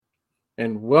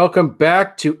And welcome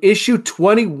back to issue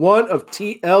 21 of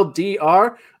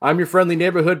TLDR. I'm your friendly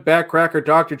neighborhood backcracker,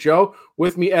 Dr. Joe.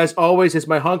 With me, as always, is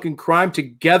my hunk in crime.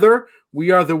 Together,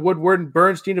 we are the Woodward and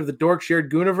Bernstein of the Dork Shared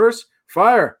Gooniverse.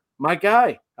 Fire, my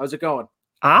guy. How's it going?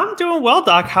 I'm doing well,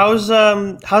 Doc. How's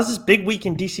this big week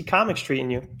in DC Comics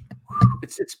treating you?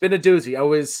 It's been a doozy. I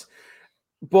was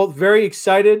both very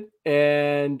excited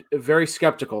and very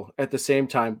skeptical at the same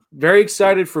time. Very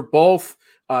excited for both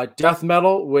Death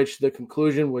Metal, which the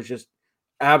conclusion was just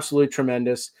absolutely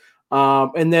tremendous.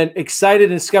 And then excited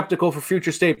and skeptical for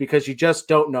Future State because you just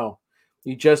don't know.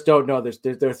 You just don't know.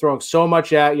 They're throwing so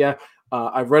much at you.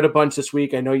 I've read a bunch this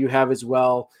week. I know you have as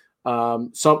well.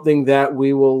 Something that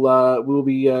we will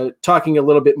be talking a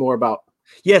little bit more about.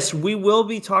 Yes, we will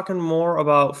be talking more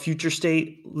about Future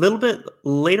State a little bit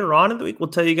later on in the week. We'll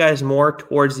tell you guys more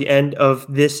towards the end of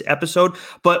this episode.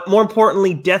 But more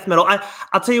importantly, Death Metal.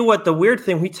 I'll tell you what, the weird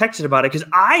thing, we texted about it because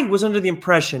I was under the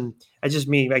impression, I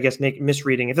guess,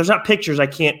 misreading. If there's not pictures, I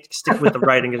can't stick with the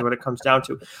writing is what it comes down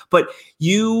to. But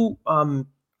you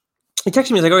he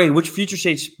texted me, he's like, okay, which Future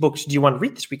States books do you want to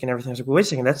read this week and everything? I was like, well, wait a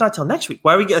second, that's not till next week.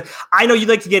 Why are we I know you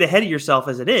like to get ahead of yourself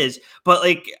as it is, but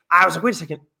I was like, wait a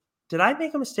second. Did I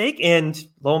make a mistake? And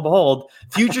lo and behold,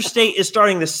 Future State is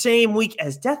starting the same week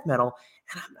as Death Metal.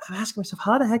 And I'm asking myself,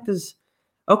 how the heck does...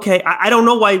 Okay, I don't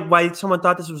know why someone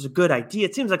thought this was a good idea.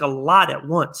 It seems like a lot at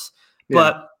once. Yeah.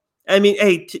 But, I mean,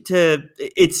 hey,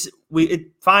 it's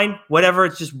fine, whatever.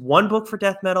 It's just one book for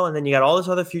Death Metal, and then you got all this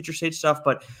other Future State stuff.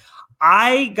 But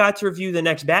I got to review the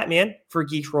next Batman for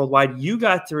Geeks Worldwide. You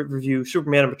got to review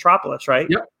Superman and Metropolis, right?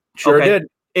 Yep, sure did.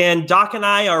 And Doc and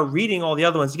I are reading all the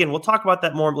other ones. Again, we'll talk about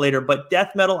that more later, but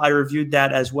Death Metal, I reviewed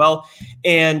that as well.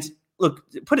 And look,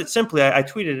 put it simply, I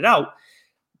tweeted it out.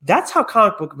 That's how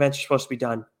comic book events are supposed to be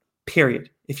done,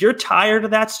 period. If you're tired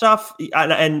of that stuff,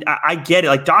 and I get it,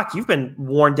 like Doc, you've been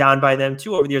worn down by them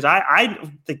too over the years. I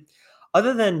think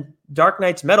other than Dark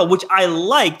Knight's Metal, which I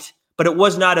liked, but it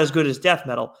was not as good as Death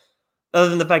Metal, other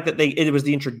than the fact that it was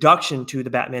the introduction to the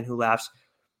Batman Who Laughs.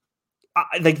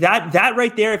 Like that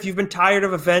right there, if you've been tired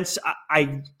of events,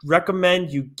 I recommend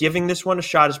you giving this one a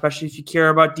shot, especially if you care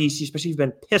about DC, especially if you've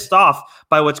been pissed off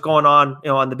by what's going on,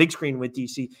 on the big screen with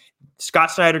DC.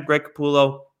 Scott Snyder, Greg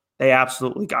Capullo, they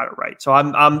absolutely got it right. So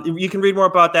you can read more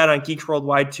about that on Geeks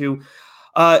Worldwide too.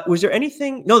 Was there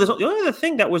anything? No, the only other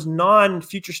thing that was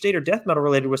non-Future State or Death Metal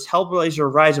related was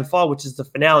Hellblazer Rise and Fall, which is the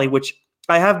finale, which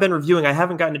I have been reviewing. I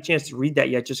haven't gotten a chance to read that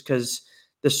yet just because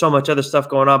there's so much other stuff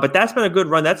going on, but that's been a good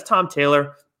run. That's Tom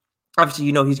Taylor. Obviously,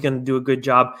 he's going to do a good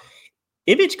job.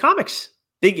 Image Comics.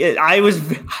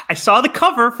 I saw the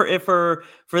cover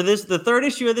for this, the third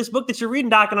issue of this book that you're reading,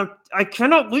 Doc, and I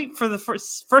cannot wait for the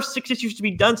first 6 issues to be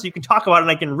done so you can talk about it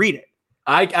and I can read it.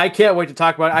 I can't wait to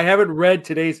talk about it. I haven't read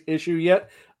today's issue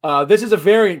yet. This is a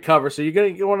variant cover, so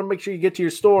you want to make sure you get to your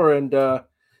store and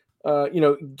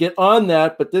get on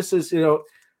that. But this is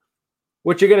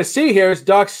what you're going to see here is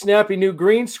Doc's snappy new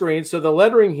green screen. So the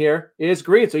lettering here is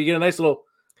green. So you get a nice little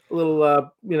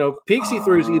peek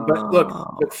see-throughs. But look,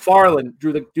 McFarlane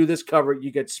drew this cover. You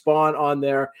get Spawn on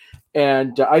there.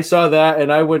 And I saw that,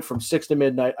 and I went from 6 to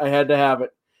midnight. I had to have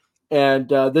it. And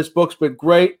this book's been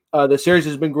great. The series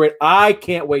has been great. I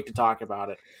can't wait to talk about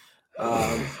it.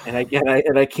 And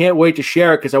I can't wait to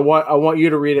share it because I want you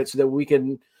to read it so that we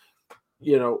can,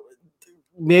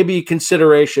 maybe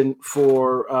consideration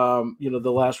for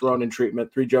the Last Ronin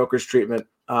treatment, Three Jokers treatment.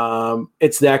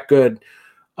 It's that good.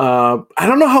 I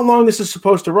don't know how long this is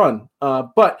supposed to run,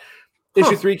 but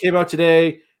issue 3 came out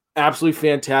today. Absolutely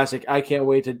fantastic. I can't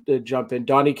wait to jump in.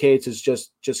 Donny Cates is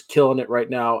just killing it right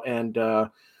now. And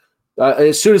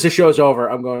as soon as the show's over,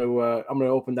 I'm going to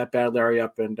open that battle area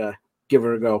up and give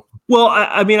it a go. Well,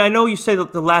 I mean, I know you say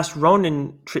that the Last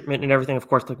Ronin treatment and everything, of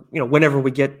course, whenever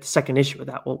we get the second issue of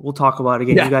that, we'll talk about it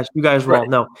again. Yeah. You guys will all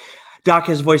know. Doc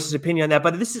has voiced his opinion on that,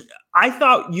 but I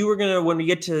thought you were going to, when we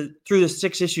get through the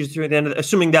 6 issues through the end,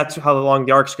 assuming that's how long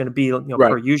the arc's going to be,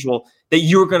 per usual, that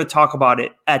you were going to talk about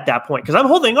it at that point. Cause I'm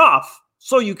holding off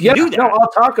so you can do that. No,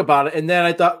 I'll talk about it. And then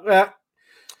I thought,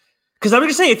 because I'm going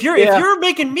to say, if you're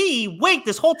making me wait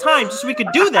this whole time just so we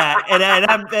could do that, and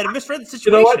I misread the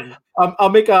situation. You know what?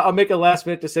 I'll make a last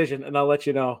minute decision, and I'll let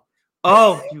you know.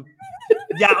 Oh,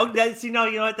 yeah. See, no,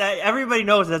 you know what? Everybody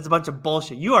knows that's a bunch of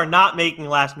bullshit. You are not making a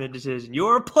last minute decision. You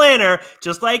are a planner,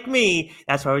 just like me.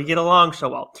 That's why we get along so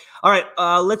well. All right,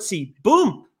 let's see.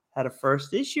 Boom! Had a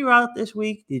first issue out this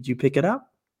week. Did you pick it up?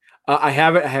 I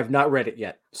haven't. I have not read it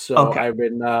yet. So okay. I've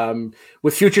been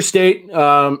with Future State,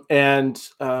 and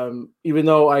even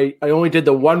though I only did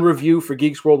the one review for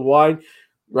Geeks Worldwide,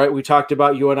 right? We talked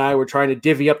about, you and I were trying to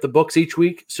divvy up the books each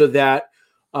week so that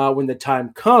when the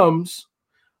time comes,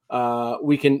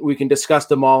 we can discuss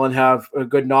them all and have a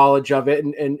good knowledge of it,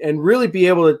 and really be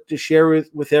able to share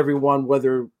with everyone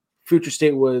whether Future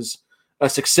State was a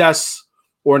success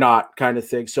or not, kind of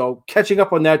thing. So catching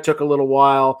up on that took a little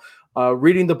while.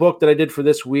 Reading the book that I did for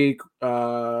this week,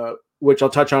 which I'll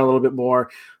touch on a little bit more,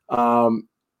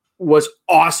 was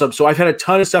awesome. So I've had a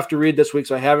ton of stuff to read this week,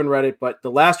 so I haven't read it. But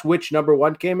The Last Witch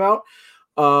 #1 came out.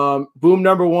 Boom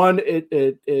 #1.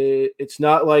 It's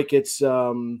not like it's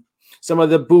some of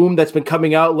the boom that's been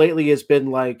coming out lately has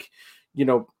been like,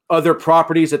 other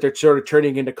properties that they're sort of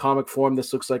turning into comic form.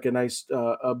 This looks like a nice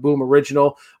Boom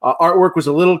original. Artwork was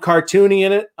a little cartoony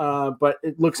in it, but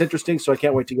it looks interesting, so I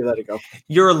can't wait to give that a go.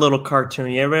 You're a little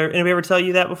cartoony. Anybody ever tell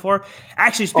you that before?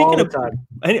 Actually, speaking of time,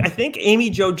 I think Amy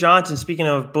Jo Johnson, speaking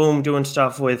of Boom doing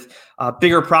stuff with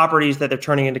bigger properties that they're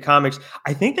turning into comics,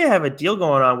 I think they have a deal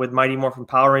going on with Mighty Morphin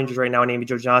Power Rangers right now and Amy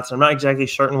Jo Johnson. I'm not exactly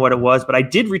certain what it was, but I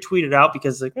did retweet it out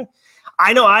because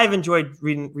I know I've enjoyed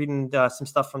reading some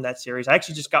stuff from that series. I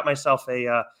actually just got myself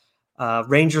a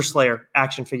Ranger Slayer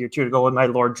action figure too to go with my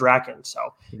Lord Draken. So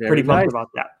pretty pumped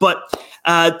about that. But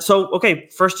okay,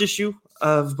 first issue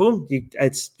of Boom.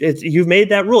 You've made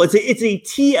that rule. It's a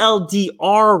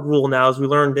TLDR rule now, as we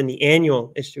learned in the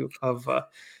annual issue of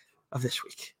this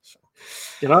week. So.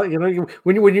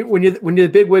 When you're the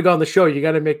big wig on the show, you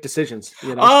got to make decisions.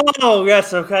 Oh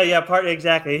yes, okay, yeah,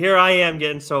 exactly. Here I am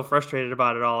getting so frustrated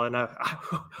about it all, and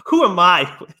who am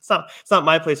I? It's not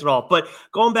my place at all. But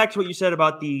going back to what you said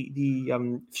about the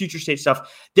Future State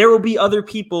stuff, there will be other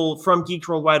people from Geeks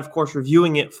Worldwide, of course,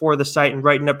 reviewing it for the site and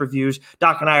writing up reviews.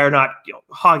 Doc and I are not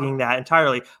hogging that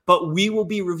entirely, but we will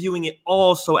be reviewing it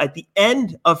also at the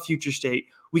end of Future State.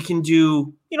 We can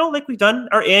do, like we've done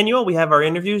our annual. We have our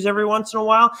interviews every once in a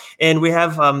while, and we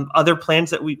have other plans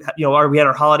that we had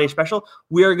our holiday special.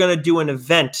 We are going to do an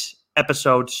event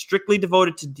episode strictly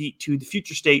devoted to the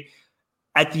Future State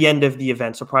at the end of the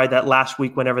event. So probably that last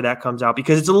week, whenever that comes out,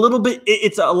 because it's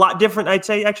a lot different, I'd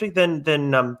say, actually, than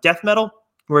Death Metal,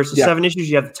 where it's the 7 issues.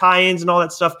 You have the tie-ins and all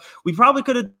that stuff. We probably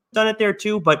could have done it there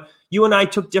too, but you and I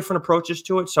took different approaches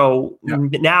to it. So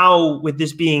now, with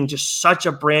this being just such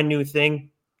a brand new thing,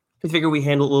 we figure we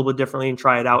handle it a little bit differently and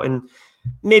try it out. And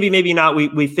maybe not.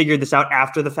 We figured this out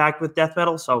after the fact with Death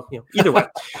Metal. So, either way.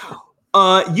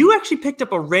 You actually picked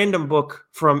up a random book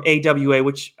from AWA,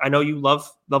 which I know you love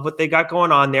what they got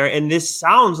going on there. And this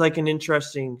sounds like an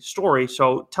interesting story.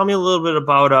 So tell me a little bit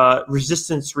about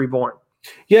Resistance Reborn.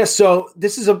 Yeah, so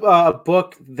this is a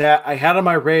book that I had on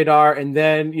my radar, and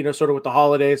then, sort of with the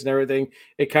holidays and everything,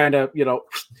 it kind of,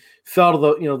 fell to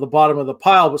the bottom of the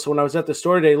pile. But so when I was at the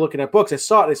store today looking at books, I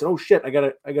saw it. And I said, "Oh shit, I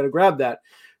gotta grab that."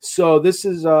 So this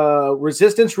is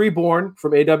Resistance Reborn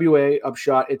from AWA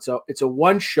Upshot. It's a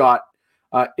one-shot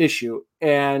issue,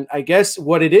 and I guess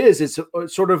what it is, it's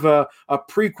sort of a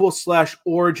prequel /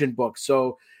 origin book.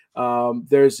 So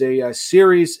there's a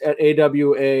series at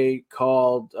AWA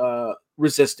called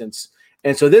Resistance.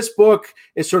 And so this book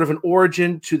is sort of an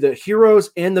origin to the heroes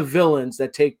and the villains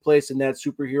that take place in that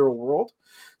superhero world.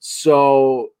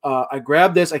 So I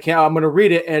grabbed this. I'm going to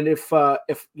read it, and if I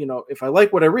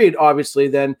like what I read, obviously,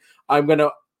 then I'm going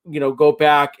to go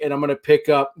back and I'm going to pick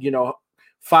up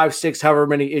 5, 6, however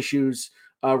many issues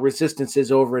Resistance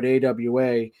is over at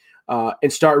AWA,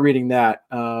 and start reading that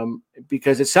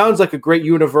because it sounds like a great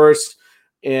universe,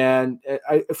 and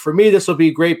for me this will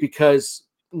be great because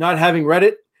not having read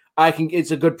it, it's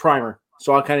a good primer,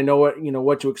 so I'll kind of know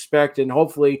what to expect, and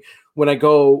hopefully when I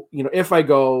go, if I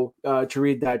go to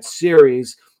read that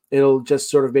series, it'll just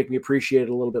sort of make me appreciate it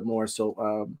a little bit more.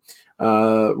 So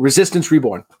Resistance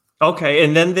Reborn. Okay.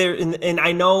 And then and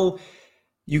I know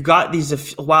you got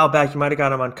these a while back. You might've got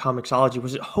them on Comixology.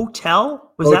 Was it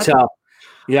Hotel? Hotel.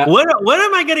 Yeah. When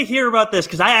am I going to hear about this?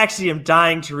 Cause I actually am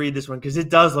dying to read this one, cause it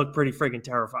does look pretty freaking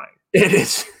terrifying. It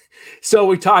is.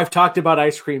 So I've talked about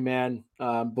Ice Cream Man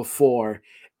before,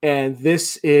 and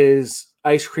this is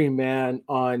Ice Cream Man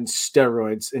on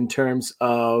steroids in terms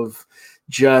of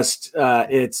just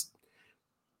it's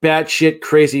batshit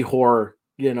crazy horror,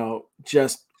 and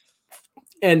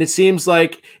it seems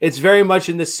like it's very much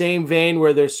in the same vein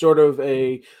where there's sort of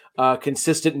a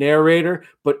consistent narrator,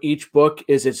 but each book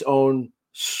is its own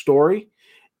story.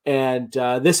 And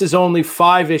this is only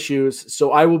 5 issues,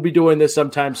 so I will be doing this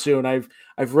sometime soon. I've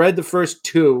read the first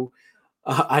 2.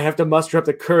 I have to muster up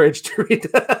the courage to read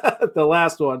the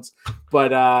last ones,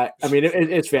 but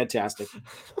it's fantastic.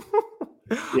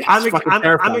 Yeah,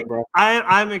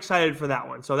 I'm excited for that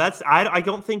one. So I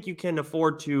don't think you can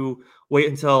afford to wait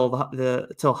until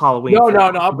Halloween.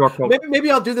 No.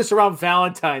 Maybe I'll do this around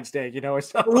Valentine's Day, or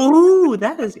something. Ooh,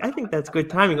 I think that's good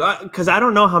timing, because I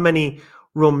don't know how many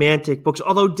romantic books.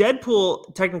 Although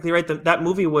Deadpool, technically, right, that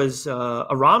movie was a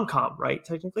rom-com, right?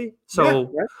 Technically,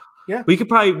 so yeah. We could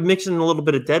probably mix in a little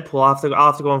bit of Deadpool. I'll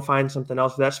have to go and find something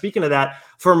else for that. Speaking of that,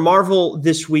 for Marvel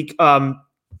this week, I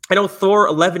know Thor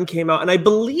 11 came out, and I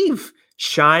believe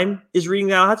Shime is reading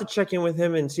that. I'll have to check in with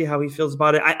him and see how he feels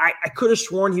about it. I could have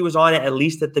sworn he was on it at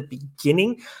least at the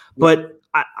beginning, but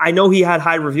I know he had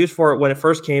high reviews for it when it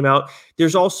first came out.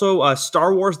 There's also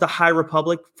Star Wars: The High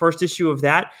Republic, first issue of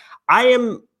that. I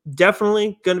am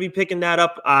definitely going to be picking that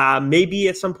up. Maybe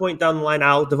at some point down the line,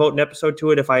 I'll devote an episode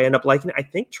to it if I end up liking it. I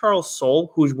think Charles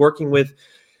Soule, who's working with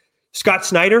Scott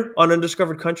Snyder on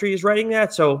Undiscovered Country, is writing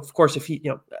that. So, of course, if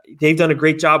they've done a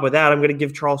great job with that, I'm going to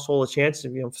give Charles Soule a chance.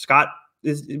 Scott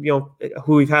is,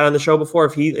 who we've had on the show before.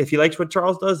 If he likes what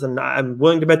Charles does, then I'm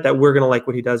willing to bet that we're going to like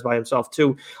what he does by himself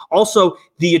too. Also,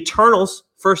 the Eternals.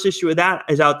 First issue of that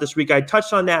is out this week. I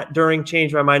touched on that during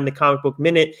Change My Mind in the Comic Book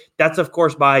Minute. That's, of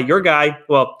course, by your guy.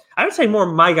 Well, I would say more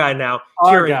my guy now.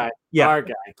 Our guy. Yeah. Our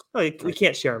guy. Oh, we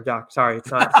can't share him, Doc. Sorry. It's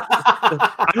not.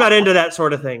 I'm not into that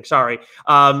sort of thing. Sorry.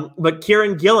 But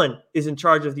Kieran Gillen is in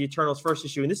charge of the Eternals first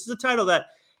issue. And this is a title that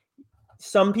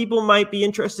some people might be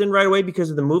interested in right away because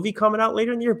of the movie coming out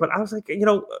later in the year. But I was like,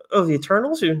 the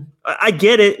Eternals? I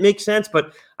get it. It makes sense,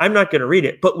 but I'm not going to read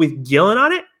it. But with Gillen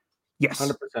on it, yes.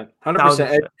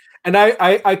 100%. And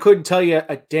I couldn't tell you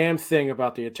a damn thing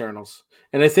about the Eternals.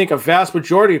 And I think a vast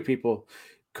majority of people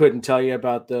couldn't tell you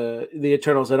about the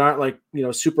Eternals that aren't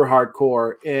super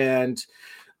hardcore. And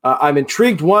I'm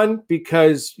intrigued, one,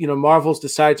 because, Marvel's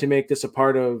decided to make this a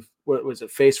part of, what was it,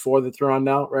 Phase 4 that they're on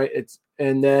now, right?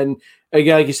 And then,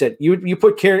 again, like you said, you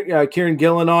put Kieran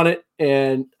Gillen on it,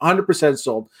 and 100%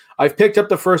 sold. I've picked up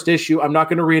the first issue. I'm not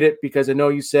going to read it because I know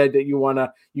you said that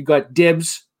you got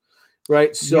dibs.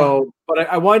 Right. So, But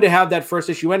I wanted to have that first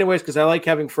issue anyways, because I like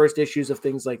having first issues of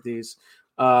things like these,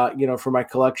 for my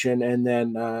collection. And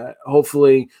then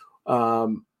hopefully,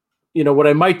 what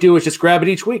I might do is just grab it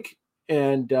each week.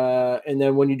 And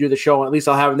then when you do the show, at least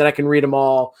I'll have it, and then I can read them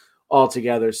all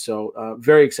together. So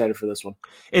very excited for this one.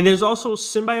 And there's also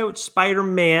Symbiote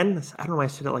Spider-Man. I don't know why I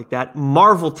said it like that.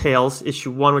 Marvel Tales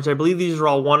issue 1, which I believe these are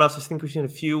all one-offs. I think we've seen a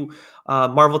few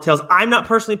Marvel Tales. I'm not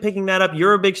personally picking that up.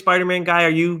 You're a big Spider-Man guy. Are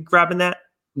you grabbing that?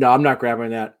 No, I'm not grabbing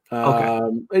that. Okay.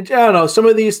 I don't know. Some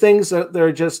of these things,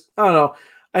 they're just, I don't know.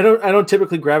 I don't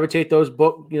typically gravitate to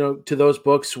those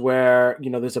books where,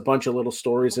 there's a bunch of little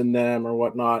stories in them or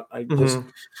whatnot. I just,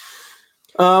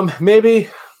 maybe,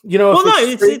 well, no,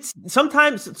 it's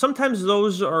sometimes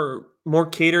those are more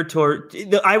catered toward.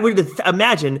 I would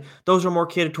imagine those are more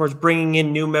catered towards bringing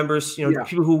in new members.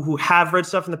 People who have read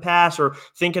stuff in the past or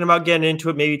thinking about getting into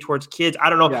it, maybe towards kids. I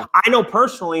don't know. Yeah. I know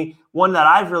personally one that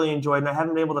I've really enjoyed, and I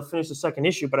haven't been able to finish the second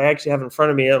issue, but I actually have it in front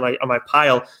of me on my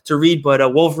pile to read.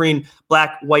 But Wolverine,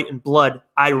 Black, White, and Blood.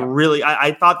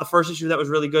 I thought the first issue that was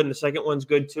really good, and the second one's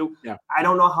good too. Yeah. I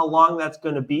don't know how long that's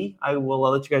going to be. I will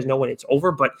let you guys know when it's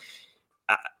over, but.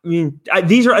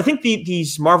 I think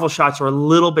these Marvel shots are a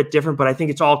little bit different, but I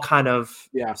think it's all kind of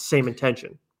same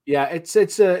intention. Yeah, it's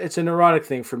a neurotic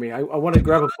thing for me. I want to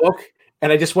grab a book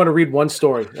and I just want to read one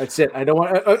story. That's it. I don't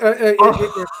want.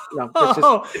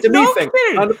 It's a me thing.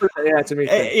 100%. Yeah, it's a me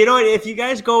thing. You know what? If you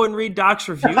guys go and read Doc's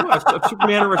review of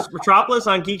Superman and Metropolis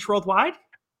on Geeks Worldwide,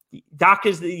 Doc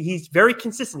he's very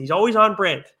consistent. He's always on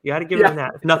brand. You got to give him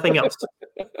that, if nothing else.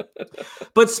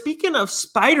 But speaking of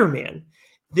Spider-Man.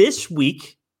 This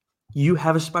week, you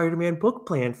have a Spider-Man book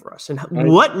planned for us. And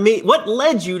what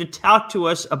led you to talk to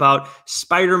us about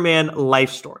Spider-Man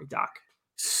life story, Doc?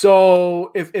 So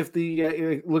if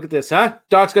the look at this, huh?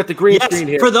 Doc's got the green screen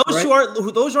here. For those who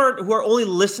are only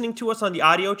listening to us on the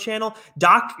audio channel,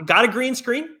 Doc got a green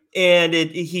screen. And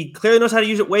he clearly knows how to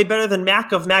use it way better than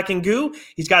Mac of Mac and Goo.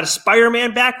 He's got a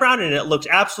Spider-Man background, and it looks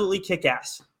absolutely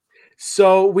kick-ass.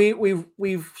 So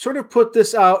we've sort of put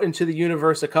this out into the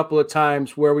universe a couple of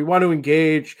times where we want to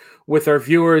engage with our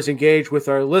viewers, engage with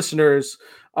our listeners,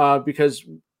 because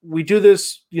we do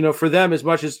this, for them as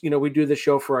much as, we do the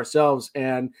show for ourselves.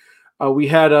 And we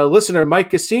had a listener, Mike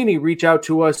Cassini, reach out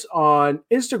to us on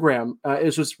Instagram.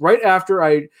 It was right after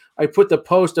I put the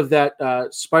post of that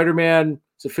Spider-Man,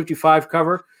 it's a 55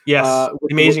 cover. Yes,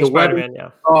 Amazing Spider-Man, yeah.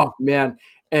 Oh, man.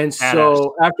 And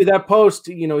so after that post,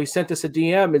 he sent us a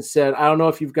DM and said, I don't know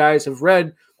if you guys have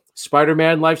read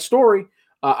Spider-Man Life Story.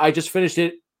 I just finished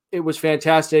it. It was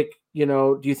fantastic.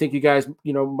 Do you think you guys,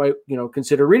 might,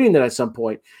 consider reading that at some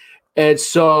point? And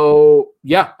so,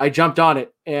 I jumped on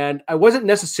it. And I wasn't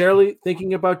necessarily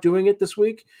thinking about doing it this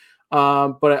week,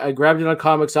 but I grabbed it on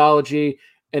Comixology.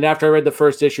 And after I read the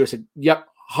first issue, I said, yep,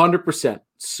 100%.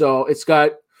 So it's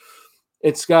got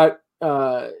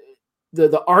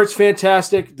the art's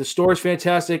fantastic, the story's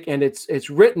fantastic, and it's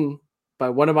written by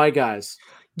one of my guys.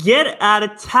 Get out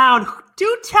of town.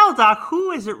 Do tell, Doc,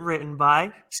 who is it written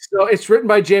by? So it's written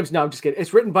by James. No, I'm just kidding.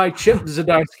 It's written by Chip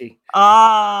Zdarsky.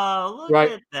 Oh, look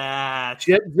Right. at that.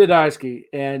 Chip Zdarsky.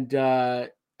 And I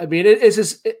mean, it's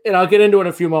just, and I'll get into it in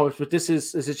a few moments, but this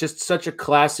is just such a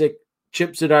classic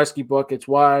Chip Zdarsky book. It's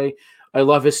why I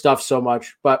love his stuff so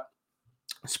much. But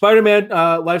Spider-Man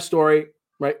life story,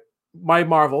 right? By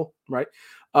Marvel, right?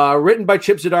 Written by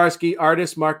Chip Zdarsky,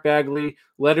 artist Mark Bagley,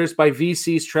 letters by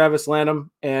VC's Travis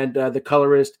Lanham, and the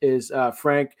colorist is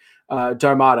Frank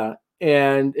Darmada.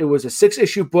 And it was a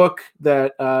 6-issue book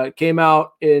that came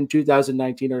out in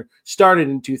 2019 or started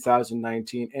in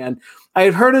 2019. And I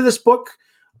had heard of this book.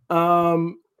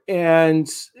 And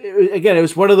again, it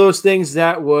was one of those things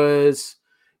that was,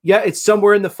 it's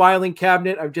somewhere in the filing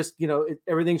cabinet. I've just,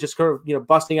 everything's just kind of,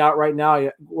 busting out right now.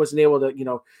 I wasn't able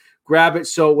to, grab it.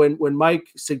 So when Mike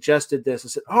suggested this, I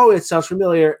said, "Oh, it sounds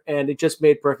familiar," and it just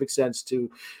made perfect sense to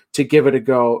give it a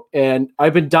go. And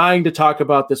I've been dying to talk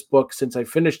about this book since I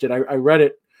finished it. I read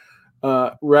it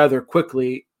rather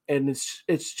quickly, and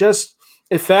it's just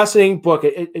a fascinating book.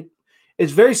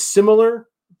 It's very similar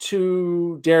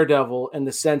to Daredevil in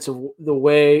the sense of the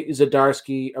way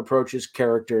Zdarsky approaches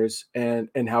characters and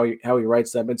how he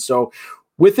writes them. And so,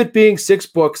 with it being 6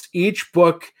 books, each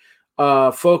book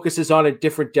focuses on a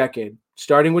different decade,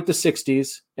 starting with the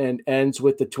 60s and ends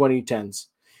with the 2010s.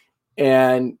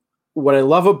 And what I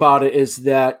love about it is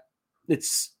that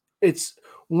it's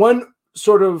one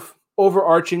sort of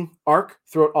overarching arc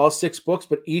throughout all 6 books,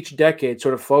 but each decade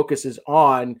sort of focuses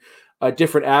on a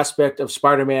different aspect of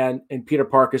Spider-Man and Peter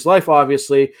Parker's life,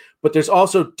 obviously, but there's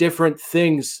also different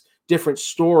things, different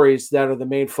stories that are the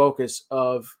main focus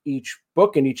of each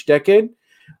book in each decade.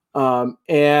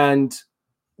 And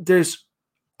there's,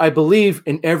 I believe,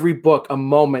 in every book, a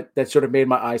moment that sort of made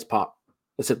my eyes pop.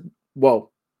 I said, whoa.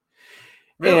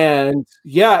 Really?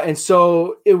 And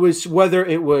so it was, whether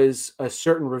it was a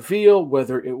certain reveal,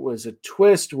 whether it was a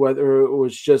twist, whether it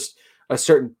was just a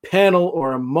certain panel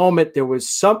or a moment, there was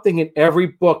something in every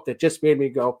book that just made me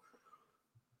go,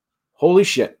 holy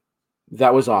shit,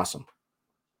 that was awesome.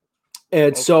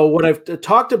 And so what I've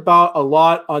talked about a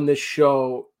lot on this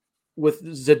show with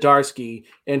Zdarsky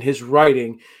and his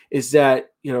writing is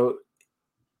that,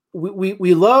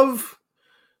 we love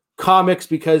comics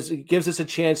because it gives us a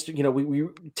chance to, we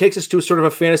takes us to a sort of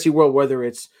a fantasy world, whether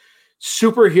it's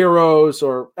superheroes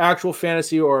or actual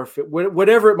fantasy or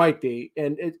whatever it might be.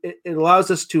 And it allows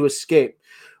us to escape.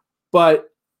 But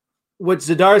what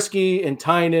Zdarsky and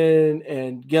Tynion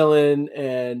and Gillen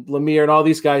and Lemire and all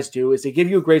these guys do is they give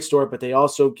you a great story, but they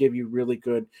also give you really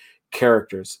good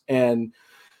characters. And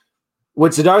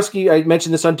what Zdarsky, I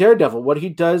mentioned this on Daredevil, what he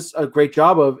does a great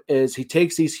job of is he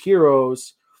takes these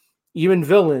heroes, even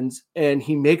villains, and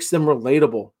he makes them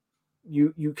relatable.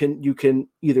 You can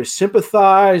either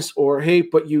sympathize or hate,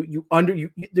 but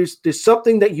there's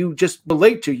something that you just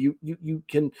relate to. You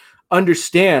can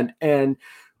understand. And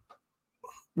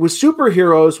with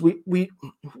superheroes,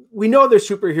 we know they're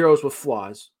superheroes with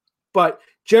flaws, but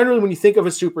generally when you think of a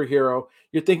superhero,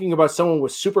 you're thinking about someone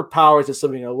with superpowers that's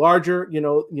living a larger,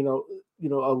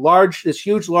 this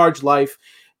huge, large life.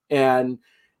 And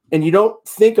you don't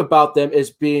think about them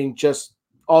as being just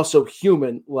also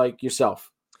human like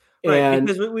yourself. Right, and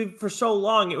because we for so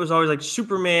long, it was always like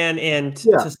Superman and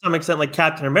to some extent like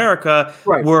Captain America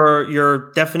were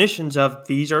your definitions of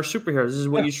these are superheroes. This is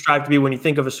what you strive to be when you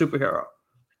think of a superhero.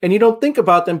 And you don't think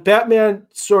about them. Batman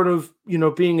sort of,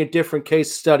 being a different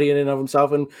case study in and of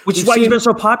himself. And which is why he's been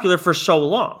so popular for so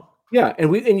long. Yeah.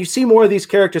 And you see more of these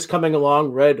characters coming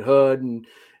along, Red Hood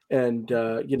and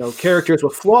characters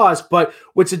with flaws. But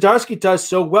what Zdarsky does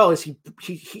so well is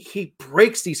he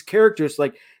breaks these characters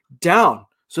like down.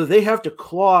 So they have to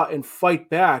claw and fight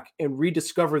back and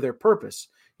rediscover their purpose.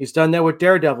 He's done that with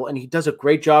Daredevil, and he does a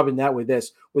great job in that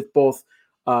with both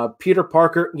Peter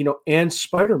Parker, and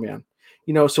Spider-Man.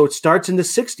 So it starts in the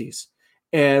 60s.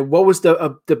 And what was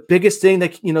the biggest thing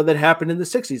that that happened in the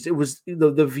 60s? It was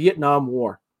the Vietnam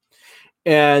War.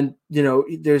 And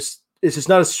this is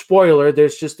not a spoiler.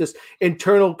 There's just this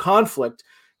internal conflict.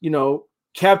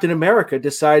 Captain America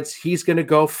decides he's going to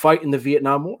go fight in the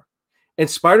Vietnam War, and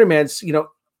Spider-Man's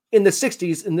in the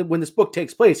 60s, and when this book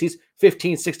takes place, he's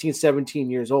 15, 16, 17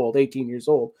 years old, 18 years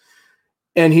old,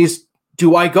 and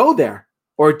do I go there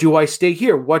or do I stay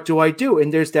here? What do I do?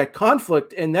 And there's that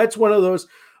conflict, and that's one of those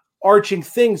arching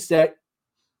things that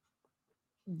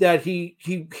he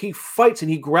fights and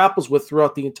he grapples with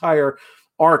throughout the entire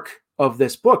arc of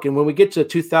this book. And when we get to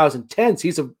 2010s,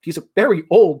 he's a very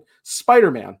old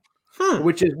Spider-Man.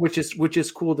 which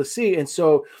is cool to see. And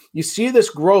so you see this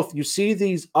growth, you see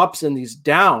these ups and these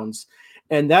downs,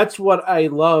 and that's what I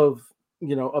love,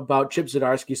 about Chip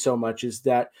Zdarsky so much, is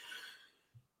that,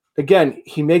 again,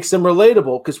 he makes them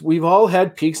relatable, because we've all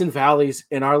had peaks and valleys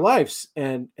in our lives,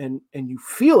 and you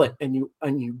feel it, and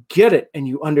you get it, and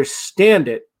you understand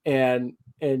it, and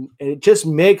it just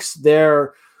makes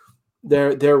their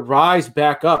rise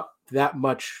back up that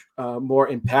much more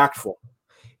impactful.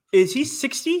 Is he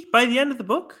 60 by the end of the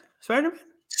book, Spider-Man?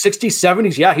 60s,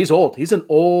 70s. Yeah, he's old. He's an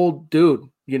old dude,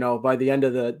 by the end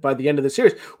of the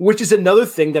series, which is another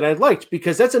thing that I liked,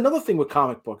 because that's another thing with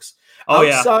comic books.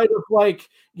 Outside of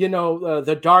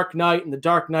the Dark Knight and the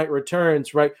Dark Knight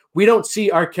Returns, right? We don't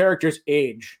see our characters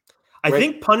age. I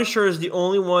think Punisher is the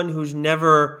only one who's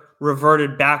never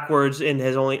reverted backwards and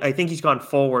I think he's gone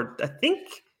forward. I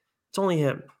think it's only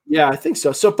him. Yeah, I think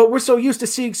so. But we're so used to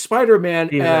seeing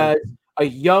Spider-Man as a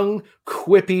young,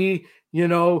 quippy,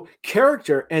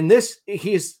 character. And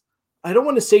I don't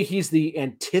want to say he's the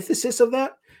antithesis of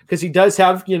that, because he does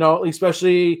have,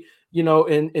 especially, in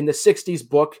the 60s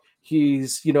book,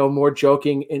 he's, more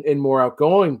joking and more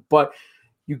outgoing, but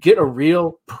you get a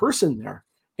real person there,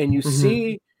 and you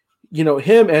see,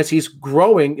 him as he's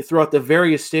growing throughout the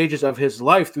various stages of his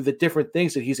life, through the different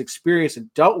things that he's experienced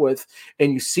and dealt with.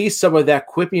 And you see some of that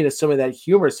quippiness, some of that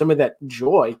humor, some of that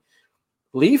joy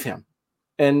leave him.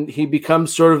 And he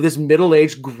becomes sort of this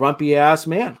middle-aged, grumpy-ass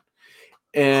man.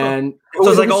 And so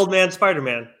it's like old man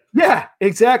Spider-Man. Yeah,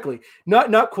 exactly.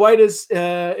 Not quite as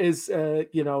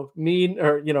mean,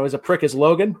 or as a prick as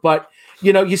Logan, but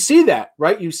you see that,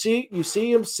 right? You see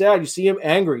him sad, you see him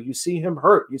angry, you see him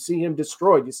hurt, you see him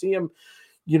destroyed, you see him,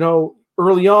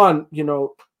 early on,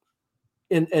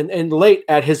 and late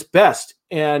at his best.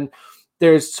 And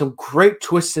there's some great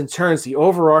twists and turns. The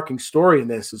overarching story in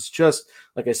this is just,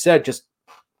 like I said, just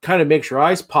kind of makes your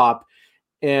eyes pop.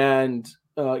 And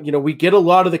we get a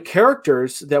lot of the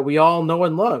characters that we all know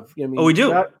and love. I mean, we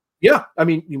do.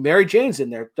 Mary Jane's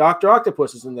in there. Dr.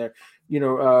 Octopus is in there.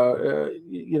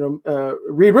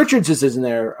 Reed Richards is in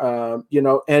there.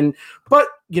 But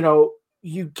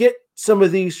you get some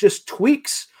of these just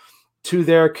tweaks to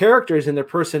their characters and their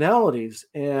personalities.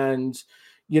 And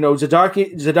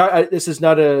Zdarsky, this is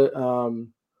not a.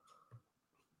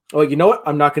 Oh, you know what?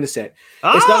 I'm not going to say it.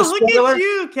 It's not a spoiler. Look at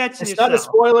you catching It's yourself. not a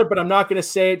spoiler, but I'm not going to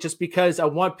say it, just because I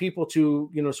want people to,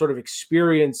 sort of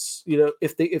experience,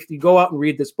 if you go out and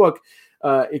read this book,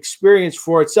 experience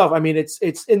for itself. I mean, it's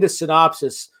in the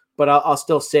synopsis, but I'll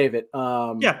still save it.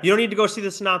 Yeah, you don't need to go see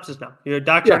the synopsis now. Your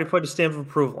doctor already put a stamp of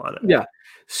approval on it. Yeah.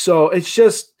 So it's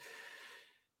just,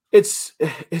 it's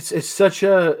such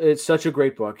a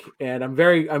great book, and I'm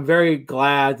very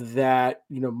glad that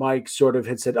Mike sort of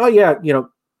had said, oh yeah,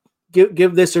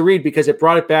 give this a read, because it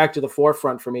brought it back to the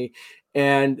forefront for me.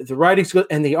 And the writing's good,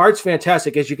 and the art's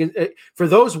fantastic. As you can, for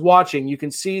those watching, you can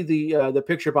see the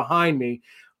picture behind me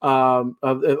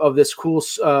of this cool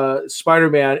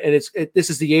Spider-Man, and this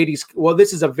is the 80s. Well,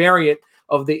 this is a variant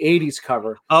of the 80s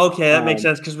cover. Okay, that makes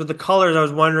sense, because with the colors, I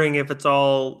was wondering if it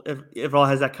all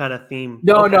has that kind of theme.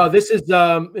 No, this is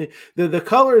the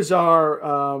colors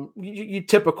are you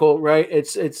typical, right?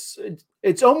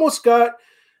 It's almost got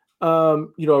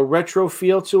a retro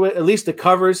feel to it. At least the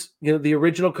covers, the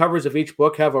original covers of each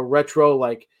book have a retro,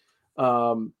 like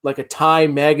a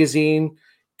Time magazine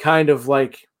kind of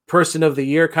like person of the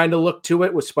year kind of look to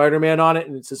it, with Spider-Man on it,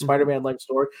 and it's a Spider-Man like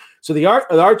story. So the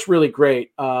art's really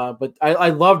great. But I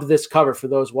loved this cover, for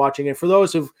those watching, and for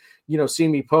those who've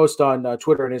seen me post on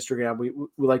Twitter and Instagram, we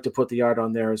like to put the art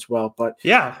on there as well. But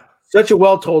yeah, such a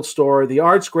well-told story. The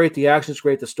art's great, the action's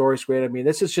great, the story's great. I mean,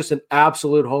 this is just an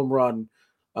absolute home run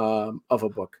of a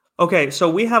book. Okay, so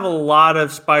we have a lot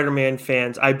of Spider-Man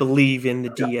fans, I believe, in the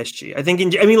DSG. I think,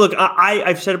 look,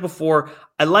 I've said it before.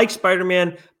 I like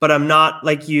Spider-Man, but I'm not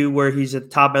like you, where he's at the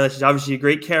top of my list. He's obviously a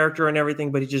great character and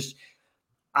everything, but he just,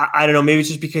 I don't know, maybe it's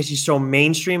just because he's so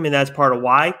mainstream, and that's part of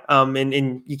why.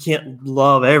 And you can't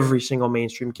love every single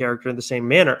mainstream character in the same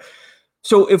manner.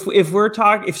 So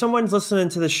if someone's listening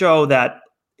to the show that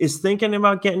is thinking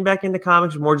about getting back into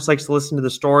comics, more just likes to listen to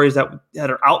the stories that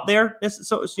are out there,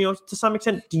 so to some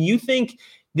extent, do you think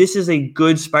this is a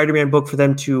good Spider-Man book for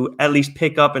them to at least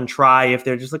pick up and try, if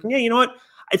they're just looking, yeah, you know what,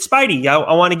 it's Spidey,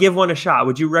 I want to give one a shot?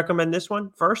 Would you recommend this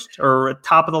one first, or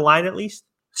top of the line at least?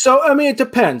 So, I mean, it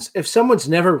depends. If someone's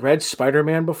never read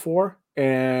Spider-Man before,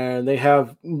 and they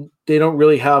don't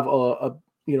really have a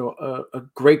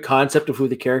great concept of who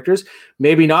the character is,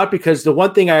 maybe not, because the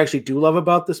one thing I actually do love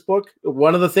about this book,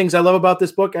 one of the things I love about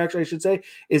this book, actually, I should say,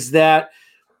 is that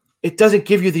it doesn't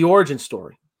give you the origin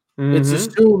story. It's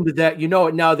assumed that you know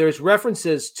it. Now, there's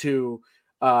references to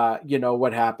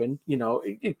what happened.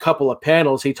 A couple of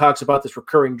panels, he talks about this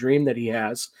recurring dream that he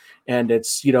has, and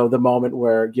it's the moment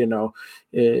where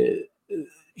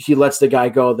he lets the guy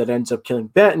go that ends up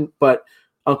killing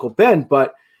Uncle Ben,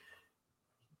 but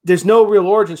there's no real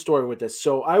origin story with this.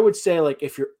 So I would say, like,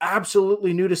 if you're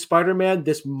absolutely new to Spider-Man,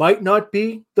 this might not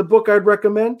be the book I'd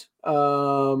recommend.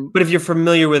 But if you're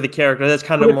familiar with the character, that's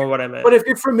kind of more what I meant. But if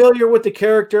you're familiar with the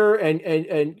character and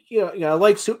I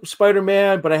like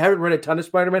Spider-Man, but I haven't read a ton of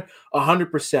Spider-Man,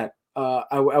 100%.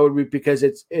 I would read, because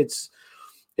it's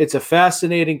a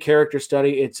fascinating character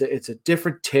study. It's a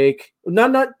different take,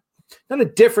 not a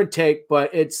different take, but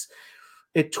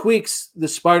it tweaks the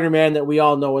Spider-Man that we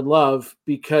all know and love,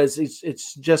 because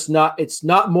it's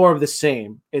not more of the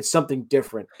same. It's something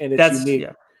different, and it's unique.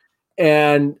 Yeah.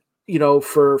 And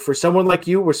for someone like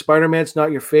you, where Spider-Man's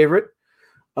not your favorite,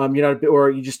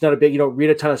 you're just not a big, you don't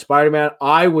read a ton of Spider-Man,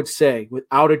 I would say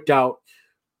without a doubt,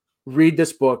 read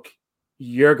this book.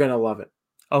 You're gonna love it.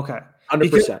 Okay,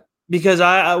 100%. Because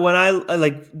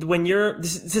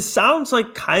this sounds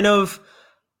like kind of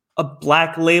a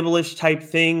Black Label-ish type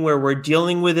thing, where we're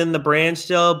dealing within the brand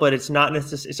still, but it's not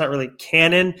really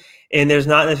canon, and there's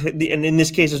not, and in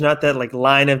this case, there's not that like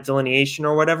line of delineation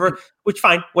or whatever. Which,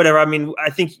 fine, whatever. I mean, I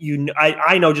think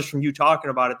I know just from you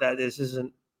talking about it that this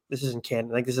isn't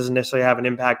canon. Like, this doesn't necessarily have an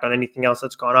impact on anything else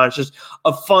that's going on. It's just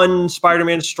a fun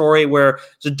Spider-Man story where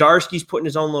Zdarsky's putting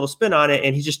his own little spin on it,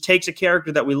 and he just takes a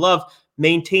character that we love,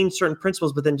 maintains certain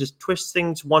principles, but then just twists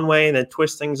things one way and then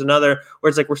twists things another, where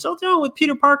it's like, we're still dealing with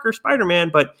Peter Parker, Spider-Man,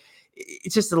 but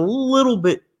it's just a little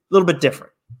bit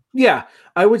different. Yeah,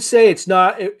 I would say it's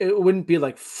not. It wouldn't be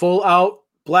like full out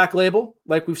Black Label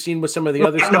like we've seen with some of the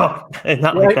other stuff. No,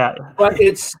 not right? Like that. But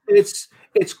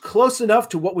it's close enough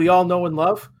to what we all know and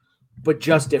love, but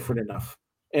just different enough.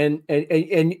 And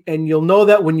you'll know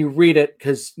that when you read it,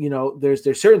 because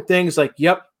there's certain things like,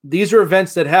 yep, these are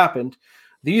events that happened.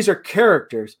 These are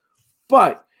characters,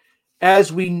 but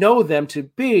as we know them to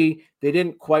be, they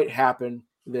didn't quite happen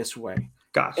this way.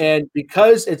 Gotcha. And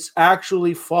because it's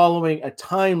actually following a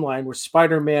timeline where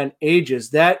Spider-Man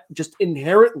ages, that just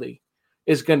inherently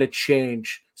is going to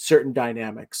change certain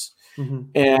dynamics. Mm-hmm.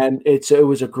 And it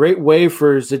was a great way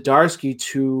for Zdarsky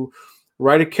to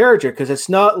write a character, because it's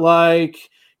not like,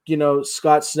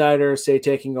 Scott Snyder, say,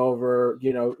 taking over,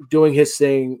 doing his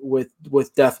thing with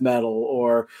Death Metal,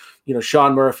 or,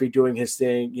 Sean Murphy doing his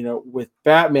thing, with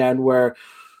Batman, where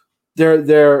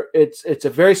it's a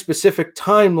very specific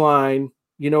timeline,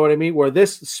 you know what I mean? Where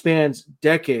this spans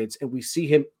decades, and we see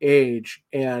him age,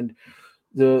 and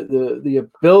the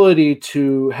ability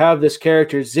to have this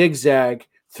character zigzag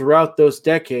throughout those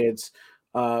decades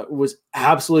was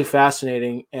absolutely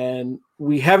fascinating. And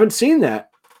we haven't seen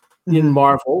that in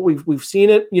Marvel. We've seen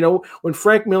it, when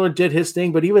Frank Miller did his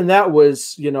thing, but even that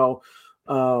was,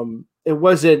 it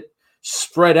wasn't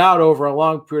spread out over a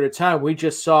long period of time. We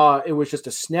just saw, it was just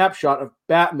a snapshot of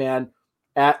Batman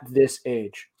at this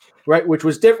age, right? Which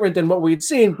was different than what we'd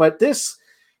seen, but this,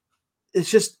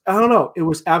 it's just, I don't know. It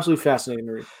was absolutely fascinating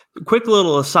to read. Quick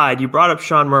little aside, you brought up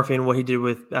Sean Murphy and what he did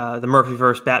with the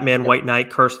Murphyverse, Batman, White Knight,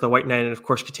 Curse of the White Knight, and of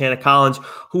course Katana Collins,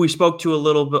 who we spoke to a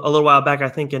little while back, I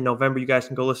think in November. You guys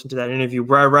can go listen to that interview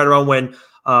right around when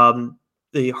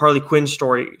the Harley Quinn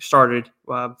story started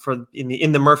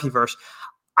in the Murphyverse.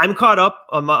 I'm caught up.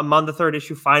 I'm on the third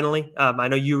issue finally. I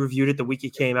know you reviewed it the week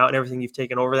it came out and everything. You've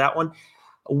taken over that one.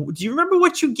 Do you remember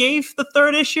what you gave the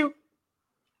third issue?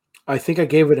 I think I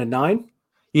gave it a 9.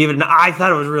 I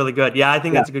thought it was really good. Yeah, I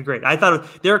think that's a good grade. I thought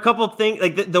there are a couple of things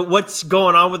like the what's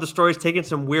going on with the story is taking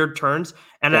some weird turns,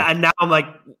 and now I'm like,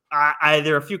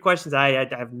 there are a few questions I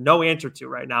have no answer to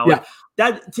right now. Yeah.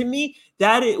 That to me,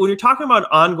 that is, when you're talking about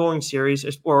ongoing series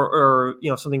or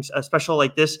something special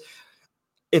like this,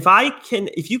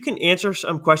 if you can answer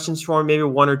some questions for me, maybe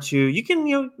one or two, you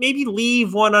can maybe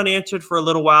leave one unanswered for a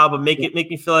little while, but make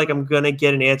me feel like I'm gonna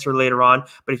get an answer later on.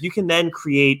 But if you can then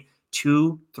create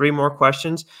 2-3 more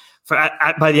questions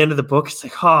by the end of the book, it's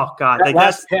like, oh god, that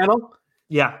last panel,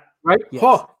 right, yes.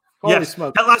 Oh, holy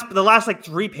smoke, the last like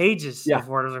 3 pages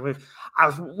before it was like,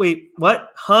 wait, what?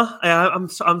 Huh? I'm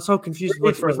so confused.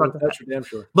 That's for damn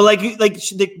sure. But like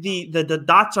the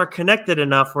dots are connected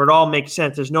enough where it all makes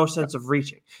sense. There's no sense of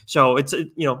reaching. So it's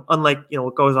unlike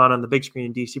what goes on the big screen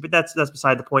in DC. But that's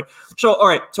beside the point. So all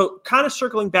right. So kind of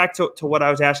circling back to what I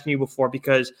was asking you before,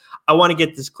 because I want to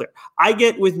get this clear. I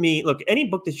get with me. Look, any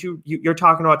book that you're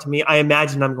talking about to me, I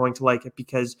imagine I'm going to like it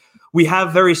because we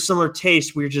have very similar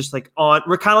tastes. We're just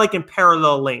we're kind of like in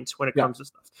parallel lanes when it comes to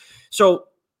stuff. So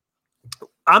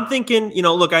I'm thinking,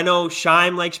 look, I know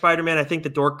Shime likes Spider-Man. I think the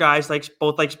Dork guys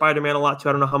both like Spider-Man a lot too.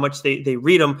 I don't know how much they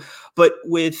read them, but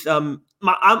with what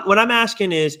I'm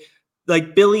asking is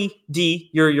like Billy D,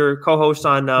 your co-host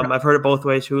on I've heard it both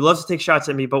ways, who loves to take shots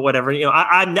at me, but whatever.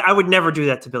 I would never do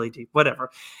that to Billy D, whatever.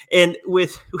 And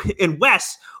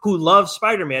Wes, who loves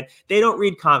Spider-Man, they don't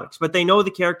read comics, but they know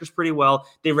the characters pretty well.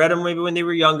 They read them maybe when they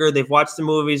were younger. They've watched the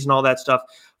movies and all that stuff.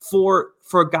 For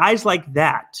guys like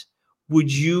that,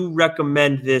 would you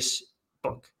recommend this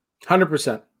book?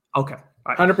 100%. Okay.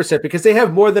 Right. 100%, because they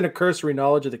have more than a cursory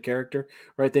knowledge of the character,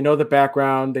 right? They know the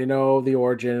background, they know the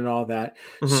origin and all that.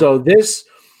 Mm-hmm.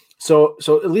 So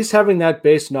at least having that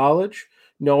base knowledge,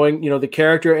 knowing, the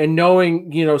character and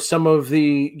knowing, some of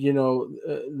the,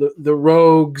 the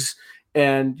rogues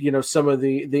and, some of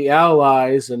the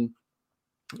allies and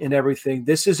everything.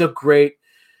 This is a great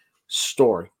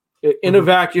story. In a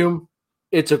vacuum,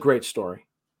 it's a great story.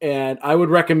 And I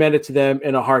would recommend it to them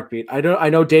in a heartbeat. I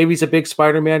know Davey's a big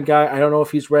Spider-Man guy. I don't know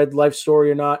if he's read Life Story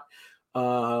or not.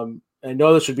 I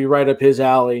know this would be right up his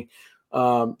alley.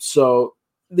 So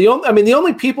the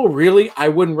only people really I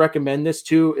wouldn't recommend this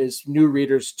to is new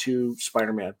readers to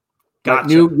Spider-Man. Gotcha. Like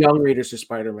new young readers to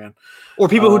Spider-Man. Or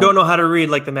people who don't know how to read,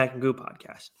 like the Mac and Goo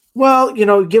podcast. Well,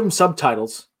 give them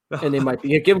subtitles. And they might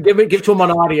be give to them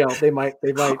on audio. They might.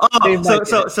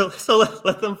 So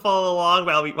let them follow along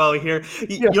while we hear.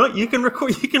 You can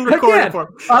record. You can record it for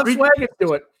them. I'll swag it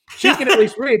to it. She can at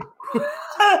least read.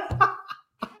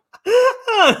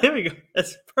 There we go.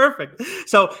 That's perfect.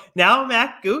 So now,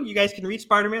 Mac, Goo, you guys can read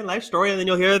Spider-Man Life Story, and then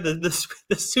you'll hear the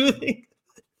soothing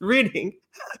reading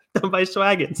done by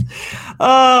Swaggins.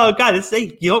 Oh God,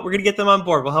 we're gonna get them on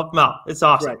board. We'll help them out. It's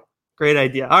awesome. Right. Great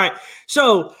idea. All right,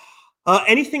 so.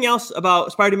 Anything else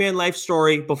about Spider-Man Life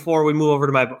Story before we move over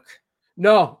to my book?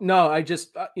 No. I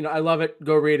just, I love it.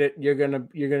 Go read it. You're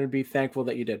gonna be thankful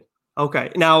that you did.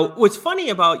 Okay. Now, what's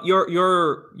funny about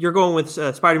you're going with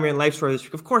Spider-Man Life Story this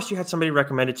week. Of course, you had somebody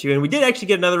recommend it to you, and we did actually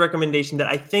get another recommendation that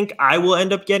I think I will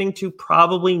end up getting to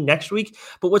probably next week.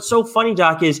 But what's so funny,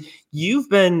 Doc, is you've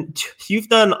done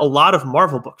a lot of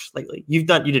Marvel books lately. You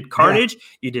did Carnage,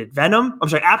 you did Venom. I'm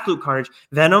sorry, Absolute Carnage,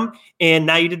 Venom, and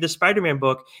now you did the Spider-Man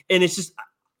book. And it's just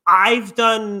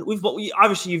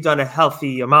obviously you've done a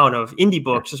healthy amount of indie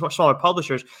books, just smaller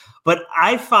publishers, but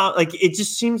I found like it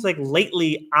just seems like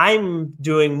lately I'm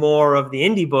doing more of the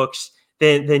indie books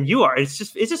than you are. It's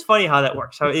just funny how that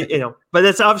works. But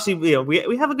that's obviously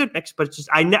we have a good mix, but it's just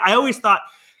I always thought,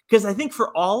 because I think for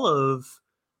all of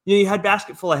you had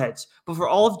Basket Full of Heads, but for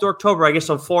all of Dorktober, I guess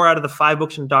so 4 out of the 5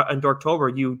 books in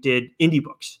Dorktober you did indie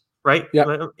books. Right? Yeah,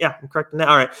 I'm correct in that.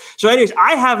 All right. So anyways,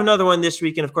 I have another one this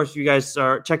week. And of course, if you guys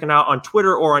are checking out on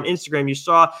Twitter or on Instagram, you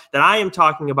saw that I am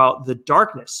talking about The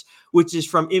Darkness, which is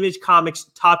from Image Comics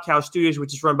Top Cow Studios,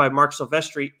 which is run by Mark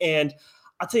Silvestri. And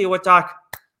I'll tell you what, Doc.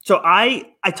 So I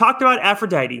talked about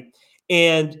Aphrodite,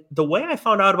 and the way I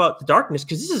found out about The Darkness,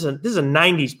 because this is a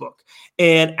 90s book.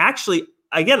 And actually,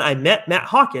 again, I met Matt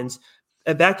Hawkins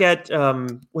back at,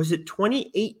 was it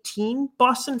 2018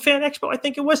 Boston Fan Expo? I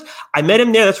think it was. I met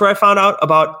him there. That's where I found out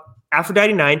about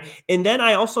Aphrodite 9. And then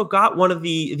I also got one of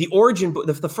the origin book,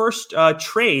 the first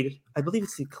trade. I believe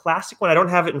it's the classic one. I don't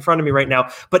have it in front of me right now,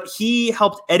 but he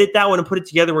helped edit that one and put it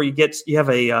together where you have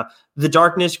The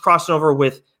Darkness crossing over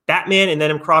with Batman, and then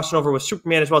him crossing over with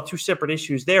Superman as well. 2 separate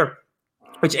issues there.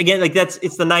 Which again,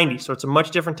 it's the 90s. So it's a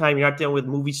much different time. You're not dealing with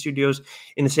movie studios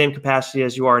in the same capacity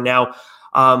as you are now.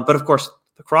 But of course,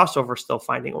 the crossover is still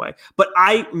finding a way. But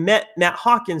I met Matt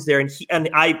Hawkins there, and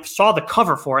I saw the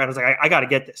cover for it. And I was like, I got to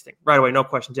get this thing right away, no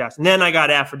questions asked. And then I got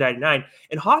Aphrodite 9.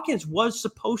 And Hawkins was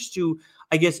supposed to,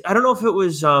 I guess, I don't know if it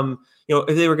was,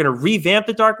 if they were going to revamp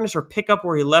The Darkness or pick up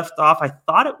where he left off. I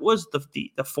thought it was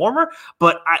the former,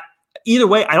 but either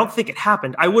way, I don't think it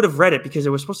happened. I would have read it because it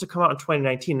was supposed to come out in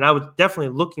 2019, and I was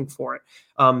definitely looking for it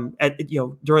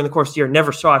during the course of the year.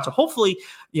 Never saw it. So hopefully,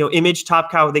 Image, Top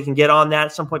Cow, they can get on that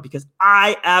at some point, because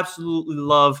I absolutely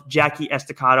love Jackie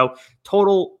Estacado.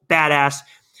 Total badass.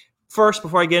 First,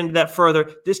 before I get into that further,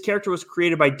 this character was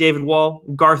created by David Wall,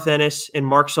 Garth Ennis, and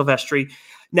Mark Silvestri.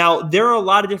 Now, there are a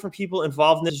lot of different people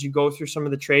involved in this as you go through some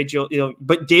of the trades.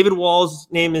 But David Wall's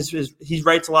name is he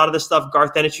writes a lot of this stuff.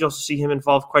 Garth Ennis, you also see him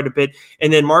involved quite a bit.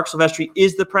 And then Mark Silvestri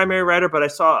is the primary writer, but I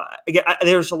saw, again,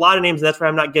 there's a lot of names, and that's why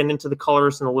I'm not getting into the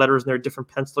colors and the letters, and there are different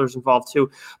pencilers involved too.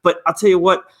 But I'll tell you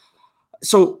what,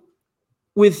 so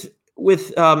with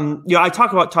I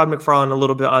talk about Todd McFarlane a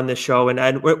little bit on this show,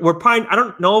 and we're probably, I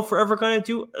don't know if we're ever going to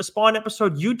do a Spawn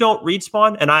episode. You don't read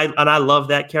Spawn, and I love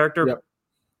that character. Yep.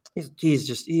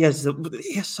 He has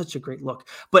such a great look.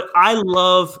 But I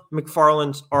love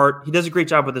McFarlane's art. He does a great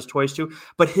job with his toys too.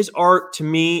 But his art to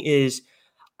me is,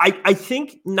 I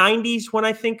think 90s when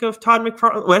I think of Todd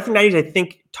McFarlane. When I think 90s, I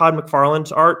think Todd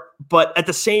McFarlane's art. But at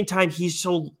the same time, he's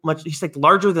like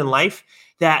larger than life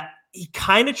that he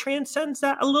kind of transcends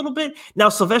that a little bit. Now,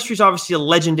 Silvestri's obviously a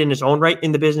legend in his own right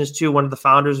in the business too, one of the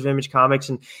founders of Image Comics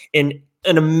and an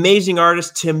amazing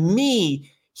artist. To me,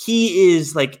 he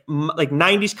is like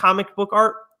 90s comic book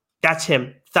art. That's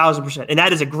him, 1,000%. And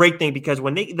that is a great thing because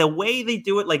the way they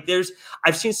do it, like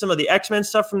I've seen some of the X-Men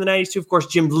stuff from the 90s too. Of course,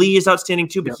 Jim Lee is outstanding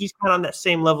too, but he's kind of on that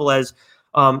same level as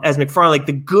McFarlane. Like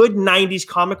the good 90s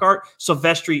comic art,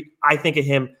 Silvestri, I think of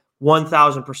him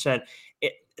 1,000%.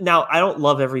 Now, I don't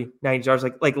love every 90s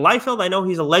artist. Like Liefeld, I know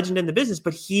he's a legend in the business,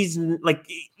 but he's like,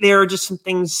 there are just some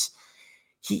things.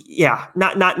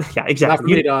 Not exactly. Not for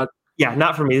me, dog. Yeah,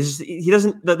 not for me. He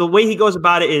doesn't. The way he goes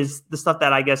about it is the stuff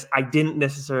that I guess I didn't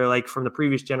necessarily like from the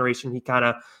previous generation. He kind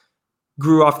of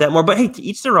grew off that more. But hey, to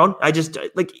each their own. I just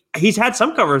like he's had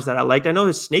some covers that I liked. I know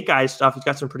his Snake Eyes stuff. He's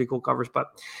got some pretty cool covers. But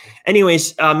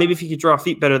anyways, maybe if he could draw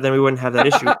feet better, then we wouldn't have that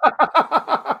issue.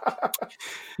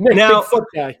 Now, big foot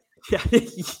guy.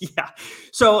 Yeah.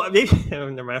 So maybe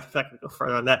never mind. I can go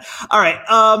further on that. All right.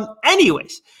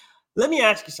 Anyways, let me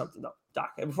ask you something though,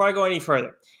 Doc. Before I go any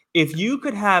further, if you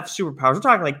could have superpowers, we're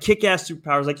talking like kick-ass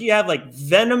superpowers, like you have like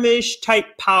Venomish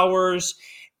type powers,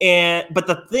 but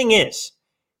the thing is,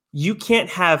 you can't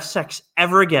have sex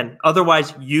ever again.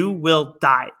 Otherwise, you will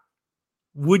die.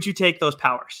 Would you take those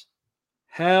powers?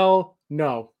 Hell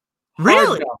no.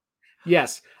 Really? No.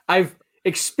 Yes. I've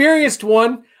experienced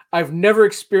one. I've never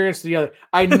experienced the other.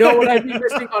 I know what I'd be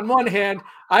missing on one hand.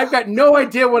 I've got no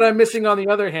idea what I'm missing on the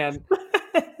other hand.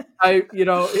 And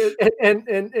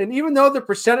even though the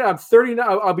percentage, I'm 39,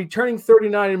 I'll be turning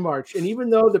 39 in March. And even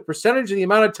though the percentage of the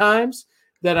amount of times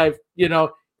that I've,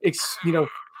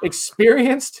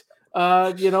 experienced,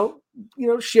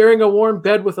 sharing a warm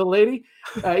bed with a lady,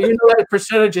 even though that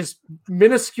percentage is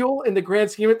minuscule in the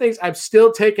grand scheme of things, I'm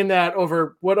still taking that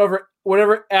over whatever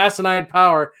asinine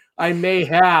power I may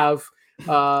have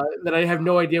that I have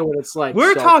no idea what it's like.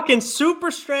 We're talking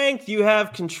super strength. You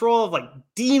have control of like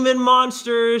demon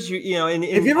monsters. Have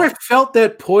you ever felt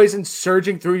that poison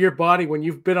surging through your body when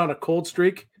you've been on a cold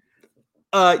streak?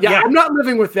 Yeah, I'm not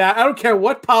living with that. I don't care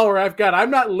what power I've got.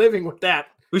 I'm not living with that.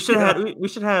 We should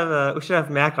have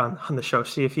Mac on the show.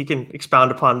 See if he can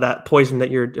expound upon that poison that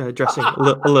you're addressing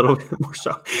a little bit more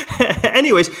so.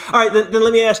 Anyways, all right. Then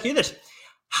let me ask you this.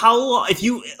 How long,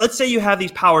 let's say you have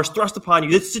these powers thrust upon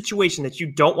you, this situation that you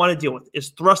don't want to deal with is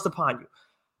thrust upon you.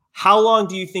 How long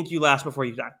do you think you last before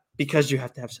you die? Because you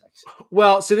have to have sex.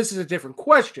 Well, so this is a different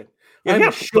question. I'm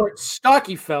a short,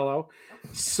 stocky fellow.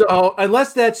 So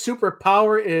unless that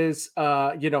superpower is,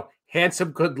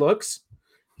 handsome, good looks,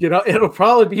 it'll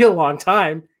probably be a long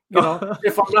time,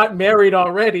 if I'm not married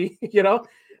already,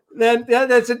 then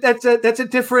that's a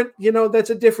different, that's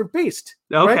a different beast.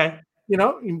 Okay. Right?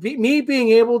 Me being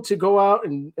able to go out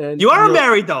and you are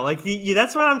married though, like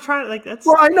that's what I'm trying. Like that's.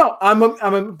 Well, I know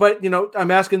but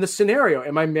I'm asking the scenario.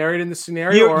 Am I married in the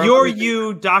scenario? You're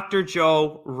you, Dr.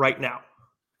 Joe, right now.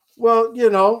 Well,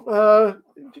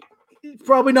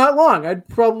 probably not long. I'd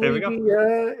probably be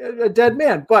a dead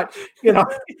man. But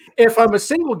if I'm a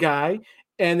single guy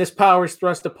and this power is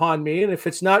thrust upon me, and if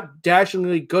it's not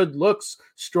dashingly good looks,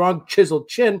 strong chiseled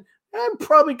chin, I'm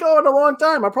probably going a long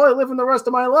time. I'm probably living the rest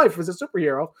of my life as a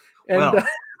superhero. And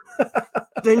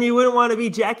then you wouldn't want to be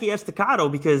Jackie Estacado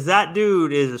because that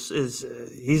dude is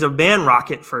he's a man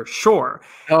rocket for sure.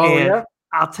 Oh, yeah.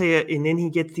 I'll tell you, and then he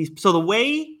gets these. So the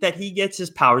way that he gets his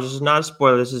powers, this is not a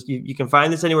spoiler. This is you can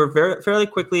find this anywhere fairly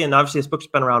quickly, and obviously this book's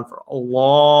been around for a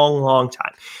long, long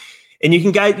time. And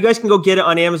you guys can go get it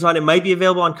on Amazon. It might be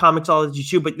available on Comixology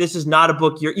too, but this is not a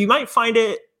book. You might find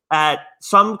it at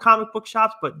some comic book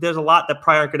shops, but there's a lot that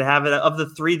probably aren't going to have it. Of the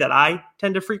three that I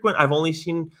tend to frequent, I've only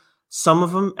seen some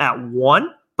of them at one,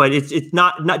 but it's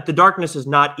not the darkness is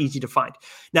not easy to find.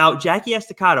 Now, Jackie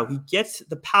Estacado, he gets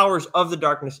the powers of the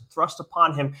darkness thrust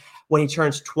upon him when he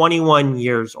turns 21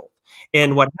 years old.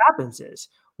 And what happens is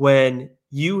once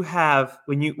you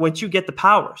get the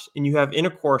powers and you have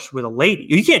intercourse with a lady,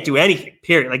 you can't do anything,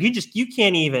 period. Like you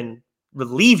can't even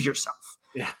relieve yourself.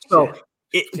 Yeah. So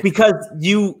because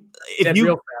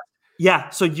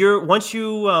so once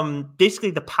you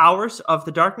basically the powers of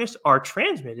the darkness are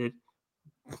transmitted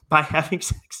by having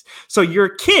sex. So your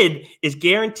kid is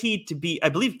guaranteed to be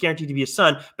a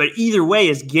son, but either way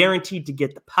is guaranteed to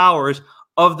get the powers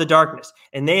of the darkness.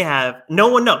 And no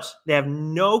one knows. They have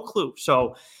no clue.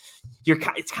 So you're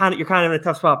kind of in a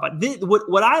tough spot. But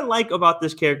what I like about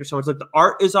this character so much, like the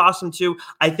art is awesome too.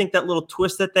 I think that little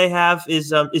twist that they have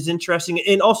is interesting.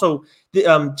 And also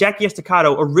Jackie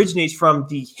Estacado originates from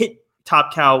the hit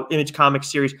Top Cow Image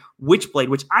Comics series, Witchblade,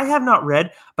 which I have not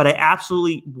read, but I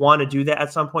absolutely want to do that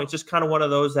at some point. It's just kind of one of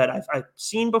those that I've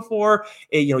seen before.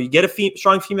 You get a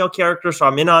strong female character, so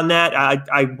I'm in on that.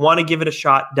 I want to give it a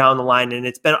shot down the line, and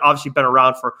it's obviously been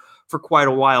around for quite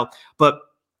a while. But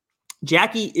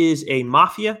Jackie is a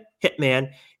mafia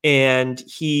hitman, and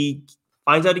he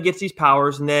finds out he gets these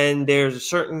powers, and then there's a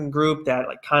certain group that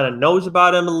like kind of knows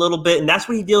about him a little bit, and that's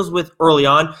what he deals with early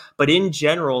on. But in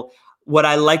general, what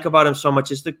I like about him so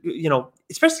much is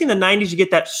especially in the 90s, you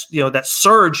get that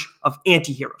surge of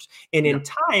anti-heroes. And in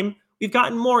time, we've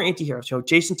gotten more anti-heroes.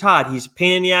 Jason Todd, he's a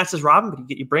pain in the ass as Robin, but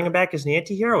you bring him back as an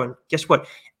anti-hero, and guess what?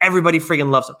 Everybody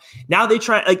friggin' loves him. Now they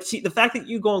try, the fact that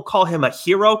you go and call him a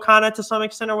hero kind of to some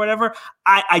extent or whatever,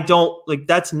 I don't,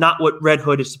 that's not what Red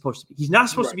Hood is supposed to be. He's not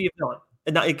supposed to be a villain.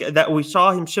 And that we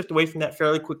saw him shift away from that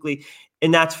fairly quickly,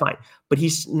 and that's fine. But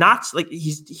he's not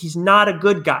he's not a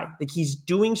good guy. He's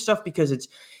doing stuff because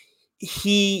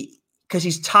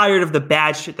he's tired of the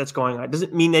bad shit that's going on. It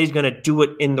doesn't mean that he's going to do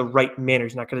it in the right manner.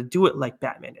 He's not going to do it like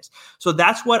Batman is. So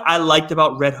that's what I liked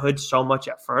about Red Hood so much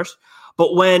at first.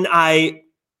 But when I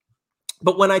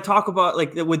talk about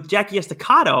with Jackie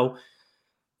Estacado,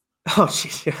 oh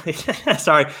jeez,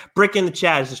 sorry, Brick in the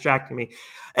chat is distracting me.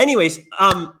 Anyways,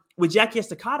 with Jackie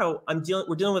Estacado,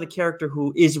 we're dealing with a character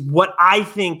who is what I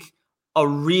think a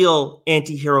real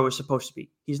anti-hero is supposed to be.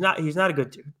 He's not a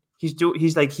good dude. He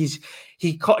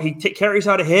carries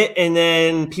out a hit, and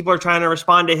then people are trying to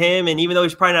respond to him. And even though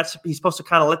he's supposed to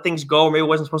kind of let things go, or maybe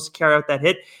wasn't supposed to carry out that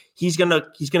hit, he's gonna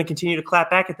continue to clap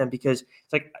back at them because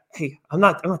it's like, hey, I'm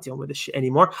not dealing with this shit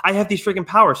anymore. I have these freaking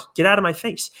powers. Get out of my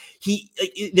face.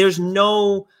 There's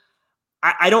no.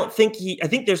 I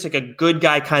think there's a good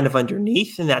guy kind of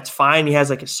underneath, and that's fine. He has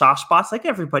a soft spots like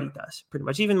everybody does pretty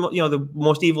much. Even, the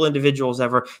most evil individuals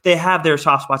ever, they have their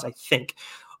soft spots, I think.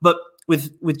 But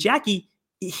with Jackie,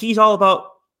 he's all about,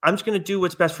 I'm just going to do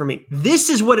what's best for me. This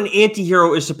is what an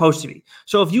anti-hero is supposed to be.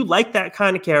 So if you like that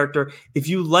kind of character, if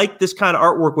you like this kind of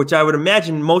artwork, which I would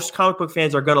imagine most comic book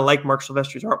fans are going to like Marc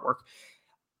Silvestri's artwork,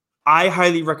 I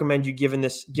highly recommend you giving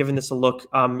this a look.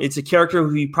 It's a character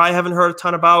who you probably haven't heard a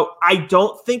ton about. I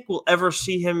don't think we'll ever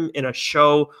see him in a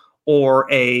show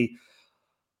or a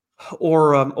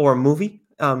movie.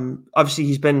 Obviously,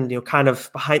 he's been kind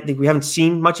of behind. We haven't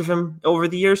seen much of him over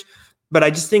the years, but I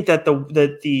just think that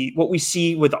the what we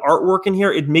see with the artwork in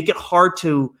here, it'd make it hard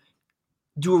to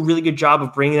do a really good job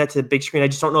of bringing that to the big screen. I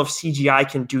just don't know if CGI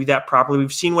can do that properly.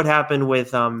 We've seen what happened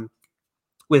with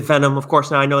Venom. Of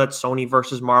course, now I know that's Sony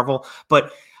versus Marvel,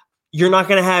 but you're not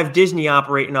going to have Disney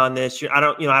operating on this. I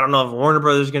don't know if Warner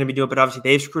Brothers is going to be doing it, but obviously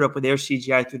they've screwed up with their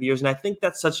CGI through the years. And I think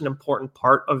that's such an important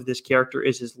part of this character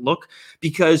is his look,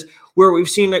 because where we've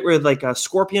seen with a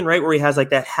Scorpion, right, where he has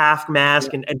that half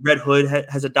mask, and Red Hood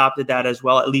has adopted that as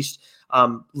well, at least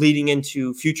leading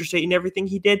into Future State and everything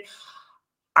he did.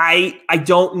 I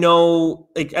don't know,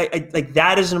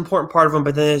 that is an important part of him,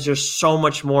 but then there's just so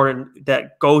much more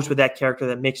that goes with that character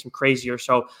that makes him crazier.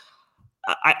 So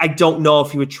I don't know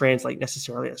if he would translate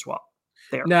necessarily as well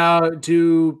there. Now,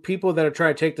 do people that are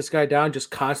trying to take this guy down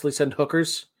just constantly send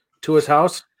hookers to his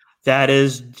house? That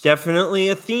is definitely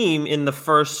a theme in the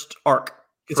first arc.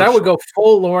 Because I would go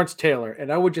full Lawrence Taylor,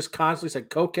 and I would just constantly send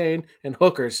cocaine and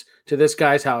hookers to this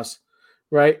guy's house,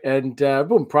 right? And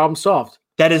boom, problem solved.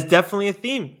 That is definitely a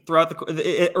theme throughout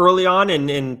early on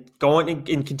and going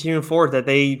and continuing forward, that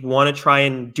they want to try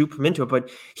and dupe him into it. But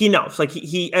he knows,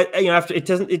 he after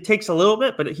it takes a little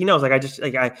bit, but he knows, I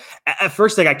at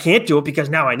first I can't do it because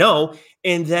now I know.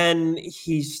 And then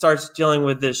he starts dealing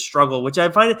with this struggle, which I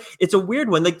find it's a weird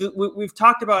one. We've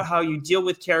talked about how you deal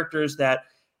with characters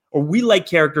we like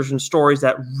characters and stories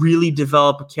that really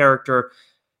develop a character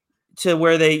to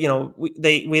where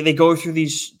they go through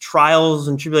these trials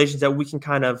and tribulations that we can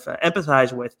kind of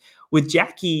empathize with. With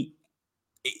Jackie,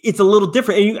 it's a little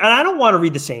different. And I don't want to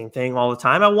read the same thing all the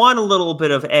time. I want a little bit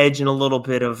of edge and a little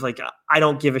bit of I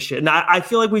don't give a shit. And I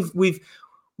feel like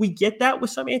we get that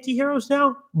with some anti-heroes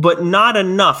now, but not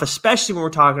enough, especially when we're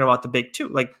talking about the big two.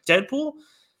 Like Deadpool,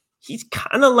 he's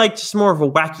kind of just more of a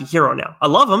wacky hero now. I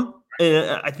love him.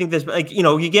 I think there's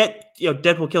you get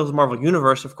Deadpool kills the Marvel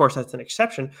Universe. Of course, that's an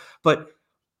exception. But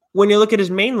when you look at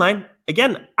his main line,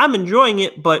 again, I'm enjoying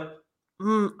it, but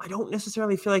I don't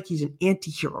necessarily feel like he's an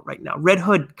anti-hero right now. Red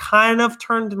Hood kind of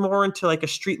turned more into a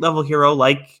street level hero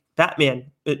like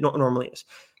Batman normally is.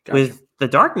 Gotcha. With the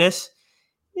Darkness,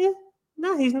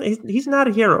 no, he's not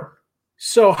a hero.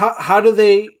 So how do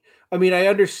they? I mean, I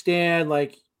understand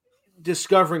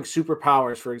discovering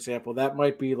superpowers, for example. That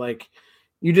might be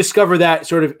you discover that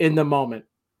sort of in the moment,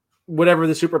 whatever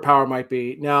the superpower might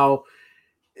be. Now,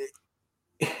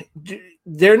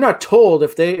 they're not told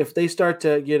if they start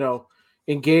to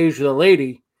engage with a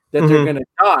lady that they're going to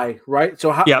die, right?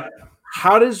 So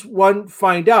how does one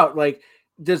find out? Like,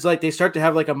 does they start to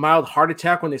have like a mild heart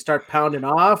attack when they start pounding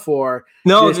off, or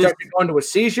do they start to go into a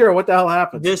seizure, or what the hell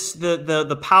happens?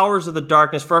 The powers of the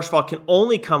darkness, first of all, can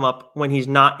only come up when he's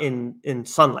not in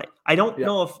sunlight. I don't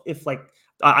know if like,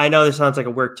 I know this sounds like a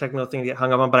weird technical thing to get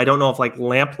hung up on, but I don't know if like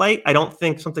lamplight, I don't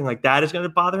think something like that is going to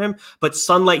bother him. But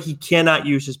sunlight, he cannot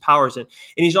use his powers in.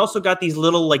 And he's also got these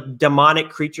little like demonic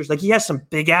creatures. Like he has some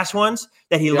big ass ones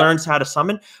that he learns how to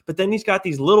summon, but then he's got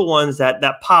these little ones that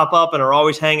pop up and are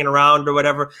always hanging around or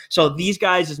whatever. So these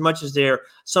guys, as much as they're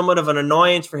somewhat of an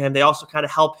annoyance for him, they also kind of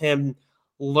help him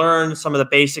learn some of the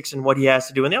basics and what he has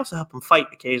to do. And they also help him fight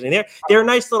occasionally. They're a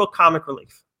nice little comic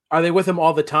relief. Are they with him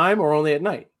all the time or only at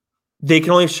night? They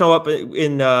can only show up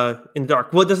in the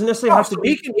dark. Well, it doesn't necessarily have to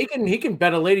be. He can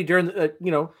bet a lady during the he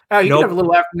can have a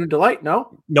little afternoon delight.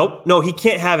 No, he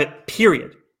can't have it.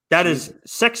 Period. That is,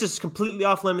 sex is completely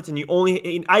off limits, and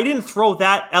I didn't throw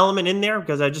that element in there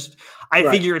because I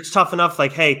figure it's tough enough.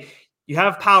 Like, hey, you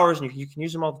have powers and you can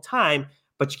use them all the time,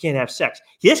 but you can't have sex.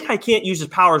 This guy can't use his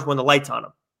powers when the light's on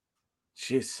him.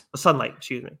 Jeez, the sunlight.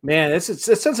 Excuse me. Man, it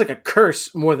sounds like a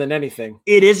curse more than anything.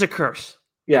 It is a curse.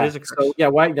 Yeah. So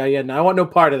why? No, I want no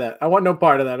part of that. I want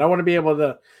to be able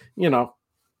to,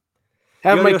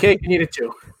 have my cake and eat it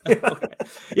too. Okay.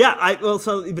 Yeah.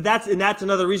 But that's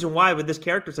another reason why with this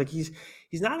character, it's like he's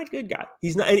not a good guy.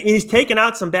 He's taken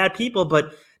out some bad people,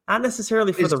 but not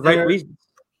necessarily for right reasons.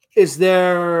 Is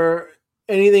there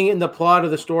anything in the plot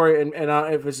of the story? And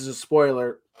if this is a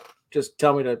spoiler, just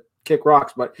tell me to kick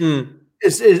rocks. But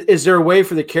is there a way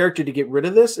for the character to get rid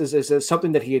of this? Is this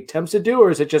something that he attempts to do, or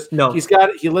is it just he's got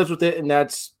it, he lives with it, and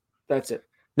that's it?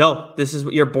 No, this is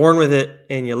you're born with it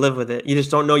and you live with it. You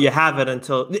just don't know you have it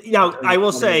until now. I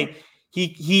will say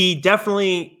he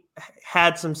definitely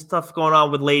had some stuff going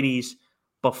on with ladies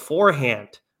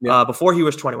beforehand, before he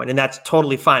was 21, and that's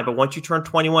totally fine. But once you turn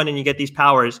 21 and you get these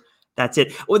powers, that's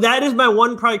it. Well, that is my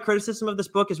one probably criticism of this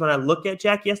book is when I look at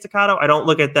Jackie Estacado, I don't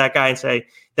look at that guy and say,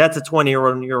 that's a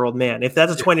 20-year-old man. If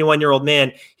that's a 21-year-old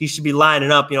man, he should be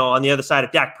lining up, on the other side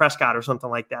of Dak Prescott or something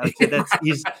like that.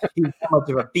 He's that much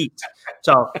of a beast.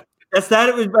 So that's that.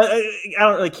 I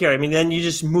don't really care. I mean, then you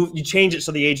just you change it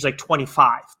so the age is like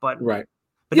 25. But right.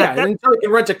 But until he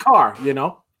rents a car,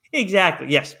 Exactly.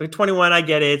 Yes. But 21, I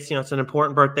get it. It's an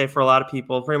important birthday for a lot of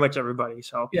people, pretty much everybody.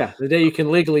 So yeah, the day you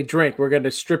can legally drink, we're going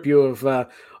to strip you of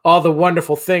all the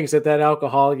wonderful things that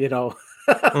alcohol,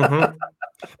 mm-hmm.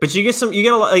 But you get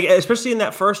a lot, especially in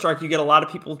that first arc, you get a lot of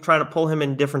people trying to pull him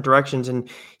in different directions. And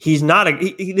he's not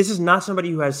this is not somebody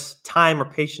who has time or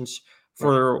patience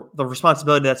for the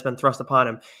responsibility that's been thrust upon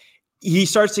him. He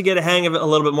starts to get a hang of it a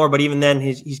little bit more, but even then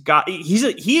he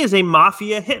is a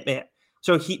mafia hitman.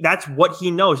 So that's what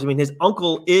he knows. I mean, his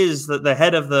uncle is the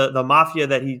head of the mafia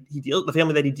that the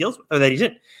family that he deals with or that he's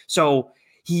in. So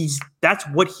that's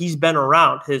what he's been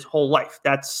around his whole life.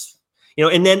 That's,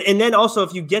 and then also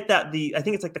if you get that, I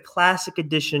think it's like the classic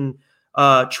edition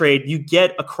trade, you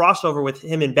get a crossover with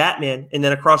him and Batman and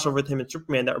then a crossover with him and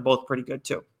Superman that are both pretty good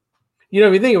too.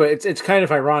 If you think about it, it's kind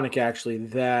of ironic actually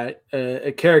that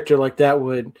a character like that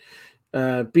would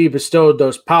be bestowed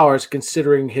those powers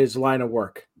considering his line of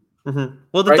work. Mm-hmm.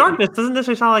 Well, the darkness doesn't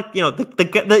necessarily sound like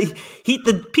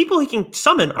the people he can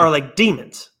summon are like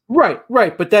demons. Right.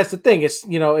 But that's the thing. It's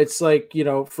it's like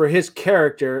for his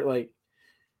character, like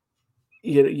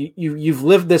you've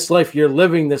lived this life. You're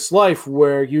living this life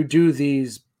where you do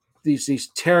these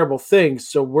terrible things.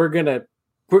 So we're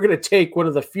gonna take one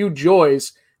of the few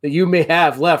joys that you may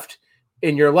have left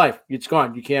in your life. It's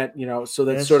gone. You can't. So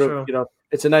that's sort of true.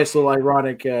 It's a nice little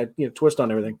ironic twist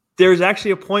on everything. There's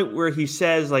actually a point where he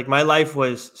says, like, my life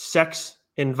was sex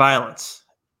and violence,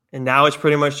 and now it's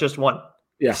pretty much just one.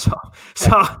 Yeah. So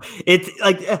it's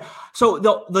like,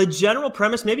 the general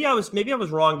premise, maybe I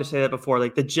was wrong to say that before.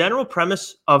 Like the general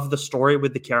premise of the story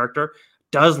with the character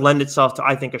does lend itself to,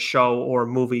 I think, a show or a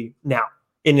movie now,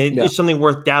 and it's something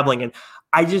worth dabbling in.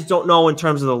 I just don't know in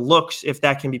terms of the looks if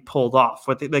that can be pulled off.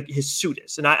 What his suit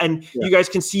is, and you guys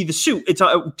can see the suit. It's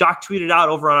Doc tweeted out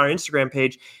over on our Instagram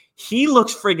page. He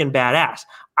looks friggin' badass.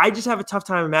 I just have a tough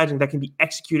time imagining that can be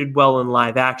executed well in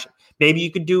live action. Maybe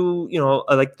you could do,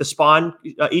 like the Spawn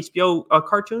HBO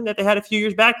cartoon that they had a few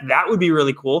years back. That would be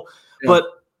really cool. Yeah. But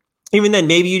even then,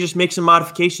 maybe you just make some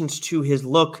modifications to his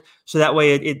look so that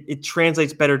way it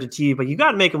translates better to TV. But you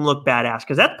got to make him look badass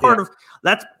because that's part of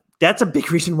that's a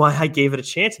big reason why I gave it a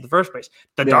chance in the first place.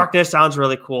 The darkness sounds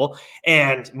really cool,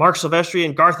 and Mark Silvestri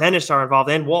and Garth Ennis are involved,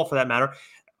 and Wall for that matter.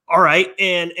 All right,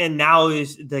 and now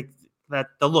is the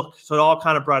look. So it all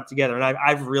kind of brought it together, and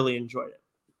I've really enjoyed it.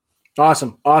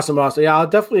 Awesome. Yeah, I'll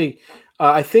definitely.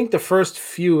 I think the first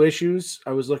few issues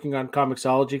I was looking on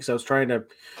Comixology because I was trying to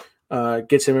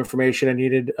get some information I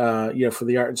needed, for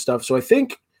the art and stuff. So I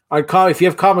think if you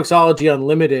have Comixology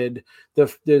Unlimited,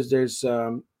 there's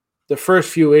the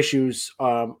first few issues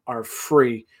are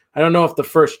free. I don't know if the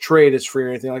first trade is free or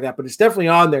anything like that, but it's definitely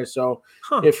on there. So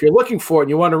if you're looking for it and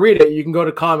you want to read it, you can go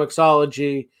to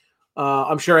Comixology.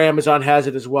 I'm sure Amazon has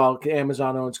it as well.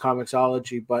 Amazon owns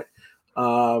Comixology, but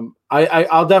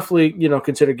I'll definitely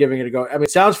consider giving it a go. I mean,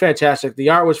 it sounds fantastic. The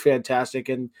art was fantastic,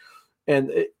 and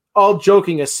all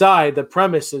joking aside, the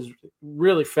premise is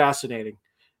really fascinating,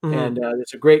 and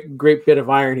it's a great bit of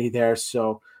irony there.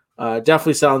 So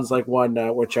definitely sounds like one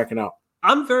worth checking out.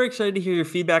 I'm very excited to hear your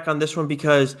feedback on this one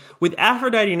because with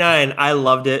Aphrodite 9, I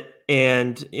loved it.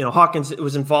 And, Hawkins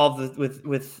was involved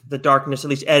with the Darkness, at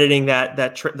least editing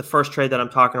the first trade that I'm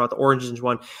talking about, the Origins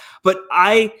one. But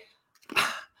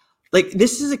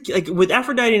this is with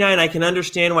Aphrodite 9, I can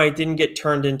understand why it didn't get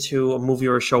turned into a movie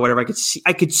or a show, whatever.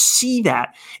 I could see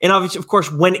that. And obviously, of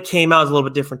course, when it came out, it's a little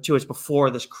bit different too. It's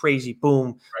before this crazy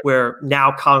boom where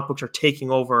now comic books are taking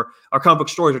over, our comic book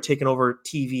stories are taking over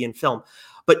TV and film.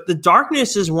 But the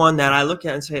Darkness is one that I look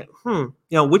at and say,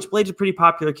 Witchblade's a pretty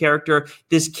popular character.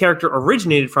 This character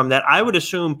originated from that. I would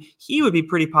assume he would be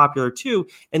pretty popular too,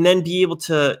 and then be able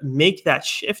to make that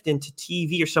shift into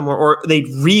TV or somewhere, or they'd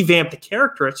revamp the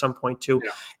character at some point too. Yeah.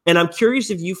 And I'm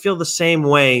curious if you feel the same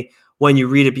way when you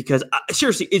read it, because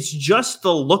seriously, it's just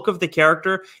the look of the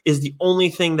character is the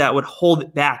only thing that would hold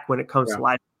it back when it comes to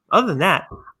live. Other than that,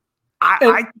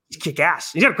 I kick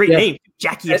ass. He's got a great name,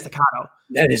 Jackie Estacado.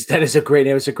 That is a great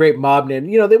name. It's a great mob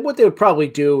name. What they would probably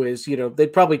do is,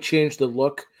 they'd probably change the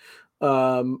look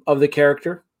of the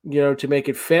character, to make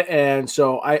it fit. And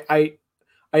so I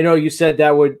know you said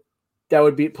that would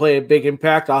play a big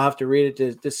impact. I'll have to read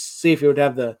it to see if it would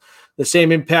have the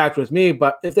same impact with me.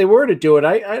 But if they were to do it,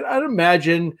 I'd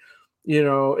imagine,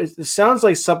 it sounds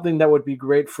like something that would be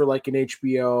great for like an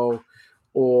HBO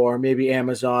or maybe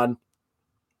Amazon.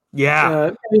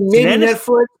 Yeah, maybe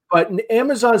Netflix, but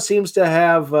Amazon seems to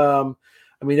have. I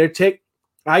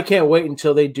can't wait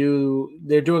until they're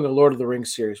doing a Lord of the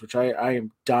Rings series, which I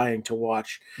am dying to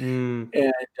watch. And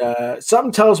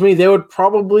something tells me they would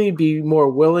probably be more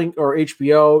willing, or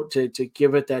HBO, to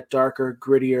give it that darker,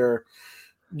 grittier,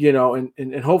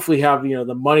 and hopefully have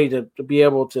the money to be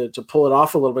able to pull it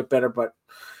off a little bit better. But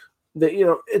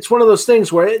it's one of those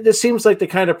things where this seems like the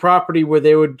kind of property where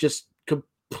they would just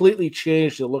completely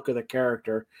change the look of the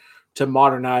character to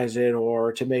modernize it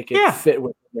or to make it fit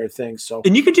with their things. So,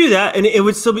 and you could do that, and it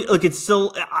would still be like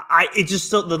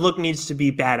the look needs to be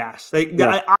badass.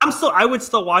 I would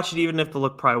still watch it even if the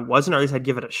look probably wasn't, or at least I'd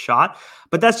give it a shot.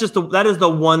 But that is the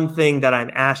one thing that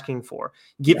I'm asking for.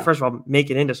 First of all, make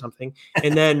it into something,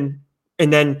 and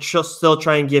then just still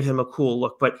try and give him a cool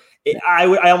look. But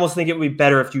I almost think it would be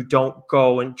better if you don't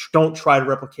go and don't try to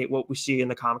replicate what we see in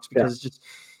the comics, because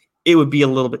it would be a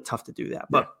little bit tough to do that.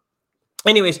 But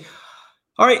anyways,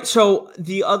 all right. So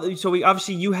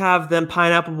you have them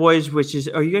Pineapple Boys,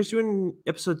 are you guys doing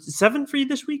episode 7 for you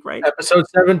this week, right? Episode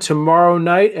 7 tomorrow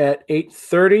night at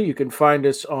 8:30. You can find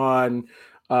us on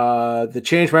the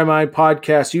Change My Mind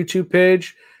podcast YouTube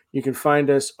page. You can find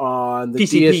us on the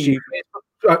PCP.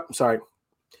 DSG.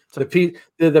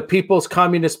 The People's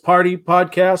Communist Party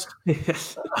podcast.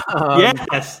 Yes.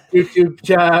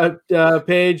 YouTube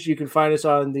page. You can find us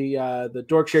on the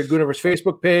Dorkshire Gooniverse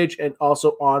Facebook page, and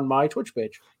also on my Twitch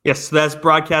page. Yes, so that's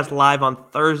broadcast live on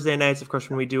Thursday nights. Of course,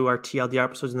 when we do our TLDR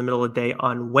episodes in the middle of the day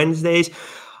on Wednesdays.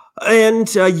 And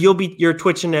you're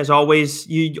twitching as always.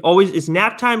 It's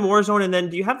nap time, Warzone, and then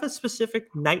do you have a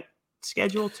specific night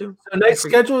schedule too? The night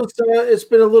schedule, it's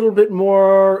been a little bit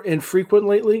more infrequent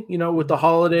lately, with the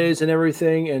holidays and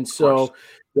everything, and so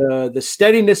the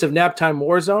steadiness of Nap Time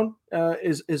Warzone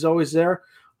is always there.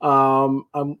 I'm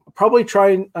probably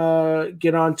trying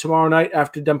get on tomorrow night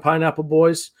after them Pineapple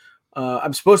Boys.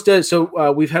 I'm supposed to.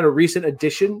 So we've had a recent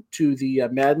addition to the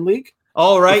Madden League.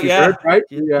 Oh right, heard, right?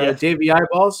 Davey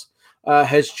Eyeballs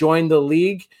has joined the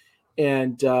league.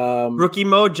 And rookie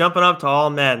mode, jumping up to all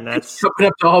men. Jumping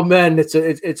up to all men.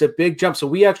 It's a big jump. So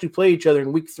we actually play each other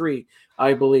in week 3,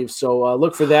 I believe. So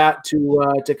look for that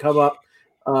to come up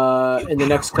in the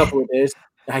next couple of days.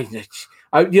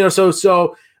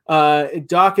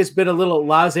 Doc has been a little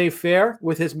laissez-faire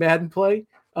with his Madden play.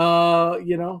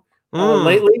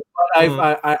 Lately,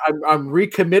 but I'm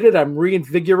recommitted. I'm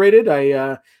reinvigorated.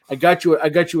 I got you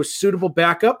a suitable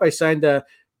backup. I signed the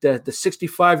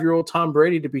 65-year-old Tom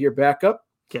Brady to be your backup.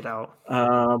 Get out.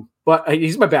 But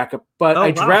he's my backup. But I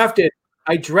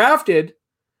drafted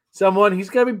someone.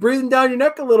 He's going to be breathing down your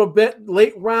neck a little bit.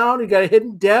 Late round. You got a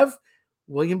hidden dev.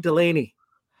 William Delaney.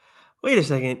 Wait a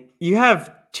second. You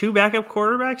have 2 backup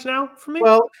quarterbacks now for me?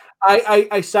 Well,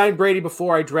 I signed Brady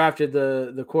before I drafted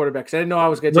the quarterbacks. I didn't know I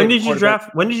was going to. When did you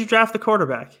draft the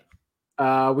quarterback?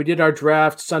 We did our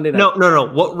draft Sunday night. No.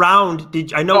 What round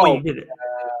did I know when you did it?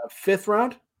 5th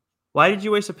round. Why did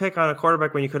you waste a pick on a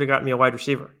quarterback when you could have gotten me a wide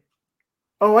receiver?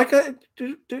 Oh, I got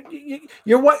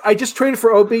you're what? I just traded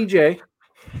for OBJ.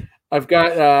 I've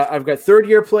got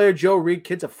 3rd-year player Joe Reed.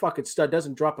 Kid's a fucking stud.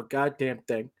 Doesn't drop a goddamn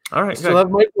thing. All right. I still have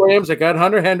Mike Williams. I got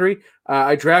Hunter Henry.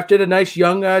 I drafted a nice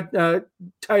young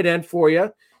tight end for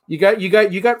you. You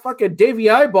got fucking Davey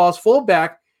Eyeballs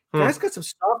fullback. Guy's got some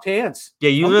soft hands.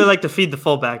 Yeah, you really like to feed the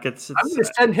fullback. I'm going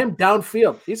to send him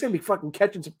downfield. He's going to be fucking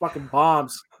catching some fucking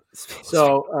bombs.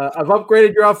 So I've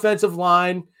upgraded your offensive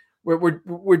line.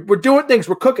 We're doing things.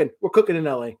 We're cooking. We're cooking in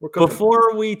LA. We're cooking.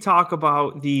 Before we talk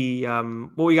about the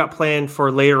what we got planned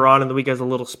for later on in the week as a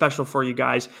little special for you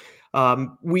guys,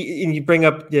 you bring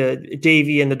up the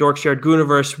Davey and the Dork Shared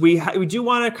Gooniverse. We do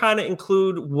want to kind of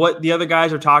include what the other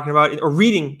guys are talking about or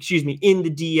reading, in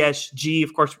the DSG.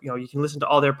 Of course, you can listen to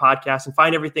all their podcasts and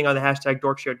find everything on the hashtag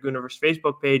Dork Shared Gooniverse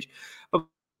Facebook page. But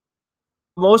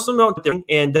most of them don't.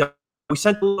 And we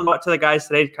sent a little note to the guys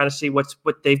today to kind of see what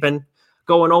they've been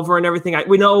going over and everything.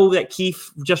 We know that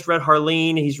Keith just read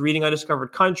Harleen. He's reading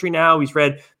Undiscovered Country now. He's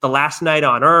read The Last Night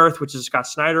on Earth, which is a Scott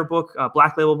Snyder book,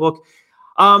 Black Label book.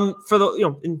 And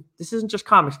this isn't just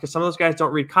comics because some of those guys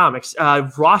don't read comics.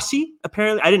 Rossi,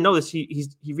 apparently, I didn't know this. He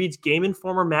reads Game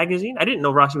Informer magazine. I didn't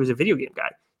know Rossi was a video game guy,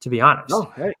 to be honest.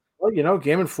 Oh, hey, well,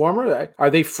 Game Informer, are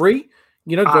they free?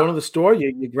 Go to the store,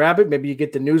 you grab it. Maybe you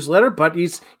get the newsletter, but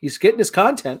he's getting his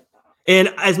content.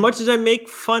 And as much as I make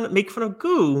fun of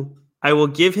Goo, I will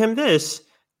give him this.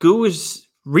 Goo is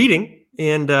reading,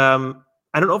 and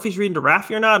I don't know if he's reading to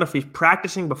Rafi or not, if he's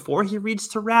practicing before he reads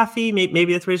to Rafi.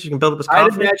 Maybe that's where he can build up his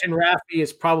confidence. I'd imagine Rafi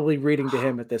is probably reading to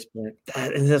him at this point.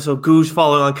 And so Goo's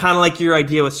following on, kind of like your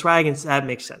idea with Swag, and that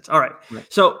makes sense. All right.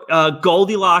 So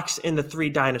Goldilocks and the 3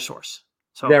 Dinosaurs.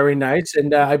 So very nice.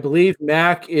 And I believe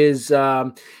Mac is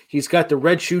he's got the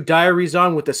Red Shoe Diaries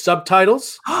on with the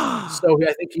subtitles. So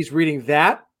I think he's reading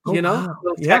that, wow.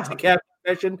 Taxi Cab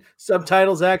Confession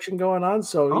subtitles action going on.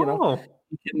 So, you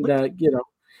can,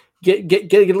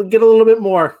 get a little bit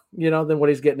more, than what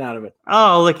he's getting out of it.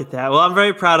 Oh, look at that. Well, I'm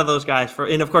very proud of those guys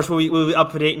and of course we'll be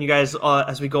updating you guys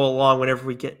as we go along whenever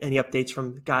we get any updates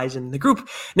from the guys in the group.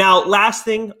 Now, last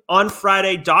thing, on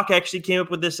Friday, Doc actually came up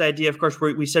with this idea. Of course,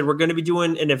 we said we're going to be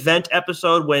doing an event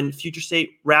episode when Future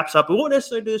State wraps up. We won't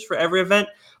necessarily do this for every event,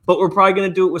 but we're probably going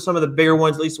to do it with some of the bigger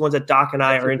ones, at least the ones that Doc and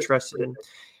I are interested in.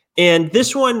 And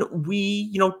this one,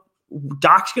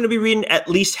 Doc's going to be reading at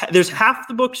least there's half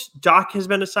the books Doc has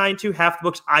been assigned to, half the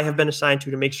books I have been assigned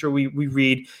to make sure we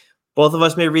read. Both of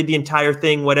us may read the entire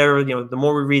thing, whatever, the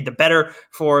more we read, the better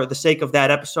for the sake of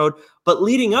that episode. But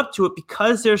leading up to it,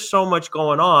 because there's so much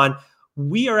going on,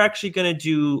 we are actually going to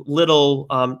do little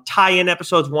tie-in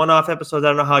episodes, one-off episodes. I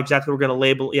don't know how exactly we're going to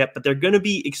label it yet, but they're going to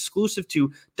be exclusive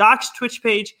to Doc's Twitch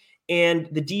page and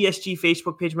the DSG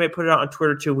Facebook page. We might put it out on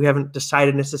Twitter too. We haven't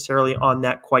decided necessarily on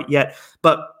that quite yet,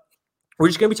 but we're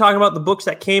just going to be talking about the books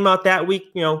that came out that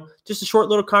week. Just a short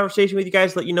little conversation with you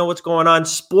guys, let you know what's going on,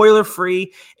 spoiler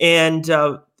free, and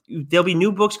there'll be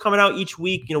new books coming out each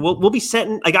week. We'll be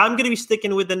setting, I'm going to be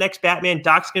sticking with the next Batman.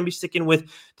 Doc's going to be sticking with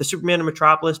the Superman of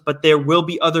Metropolis, but there will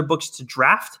be other books to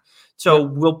draft. So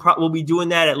we'll be doing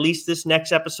that at least this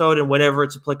next episode and whenever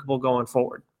it's applicable going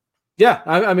forward. Yeah,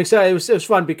 I'm excited. It was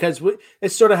fun because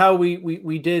it's sort of how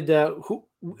we did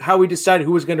how we decided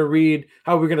who was going to read,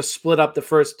 how we're going to split up the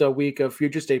first week of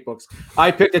Future State books. I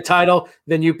picked a title,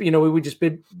 then we just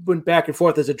went back and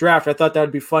forth as a draft. I thought that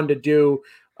would be fun to do.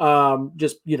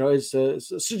 Just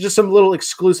some little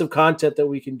exclusive content that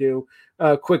we can do,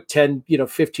 quick 10,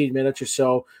 15 minutes or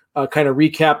so, kind of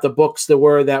recap the books that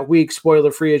were that week,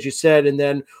 spoiler free, as you said. And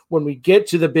then when we get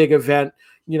to the big event,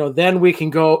 then we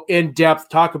can go in depth,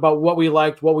 talk about what we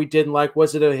liked, what we didn't like.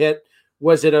 Was it a hit?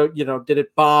 Was it did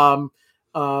it bomb?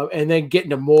 And then get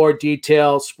into more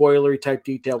detail, spoilery type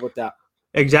detail with that.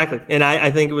 Exactly. And I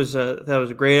think that was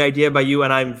a great idea by you,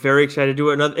 and I'm very excited to do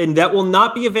it. And that will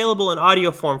not be available in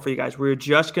audio form for you guys. We're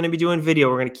just going to be doing video.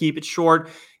 We're going to keep it short.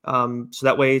 So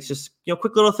that way it's just,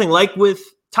 quick little thing. Like with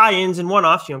tie-ins and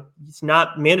one-offs, it's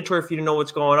not mandatory for you to know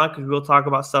what's going on because we'll talk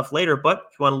about stuff later. But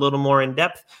if you want a little more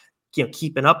in-depth,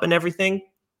 keeping up and everything,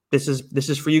 this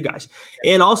is for you guys.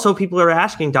 And also people are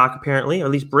asking, Doc, apparently, or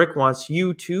at least Brick wants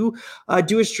you to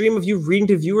do a stream of you reading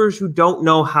to viewers who don't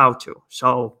know how to.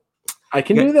 So I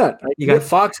can do that. You got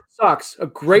Fox and Socks, a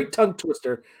great tongue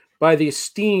twister by the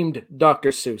esteemed Dr.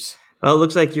 Seuss. Well, it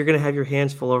looks like you're going to have your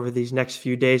hands full over these next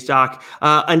few days, Doc.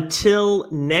 Until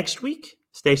next week,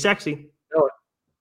 Stay sexy.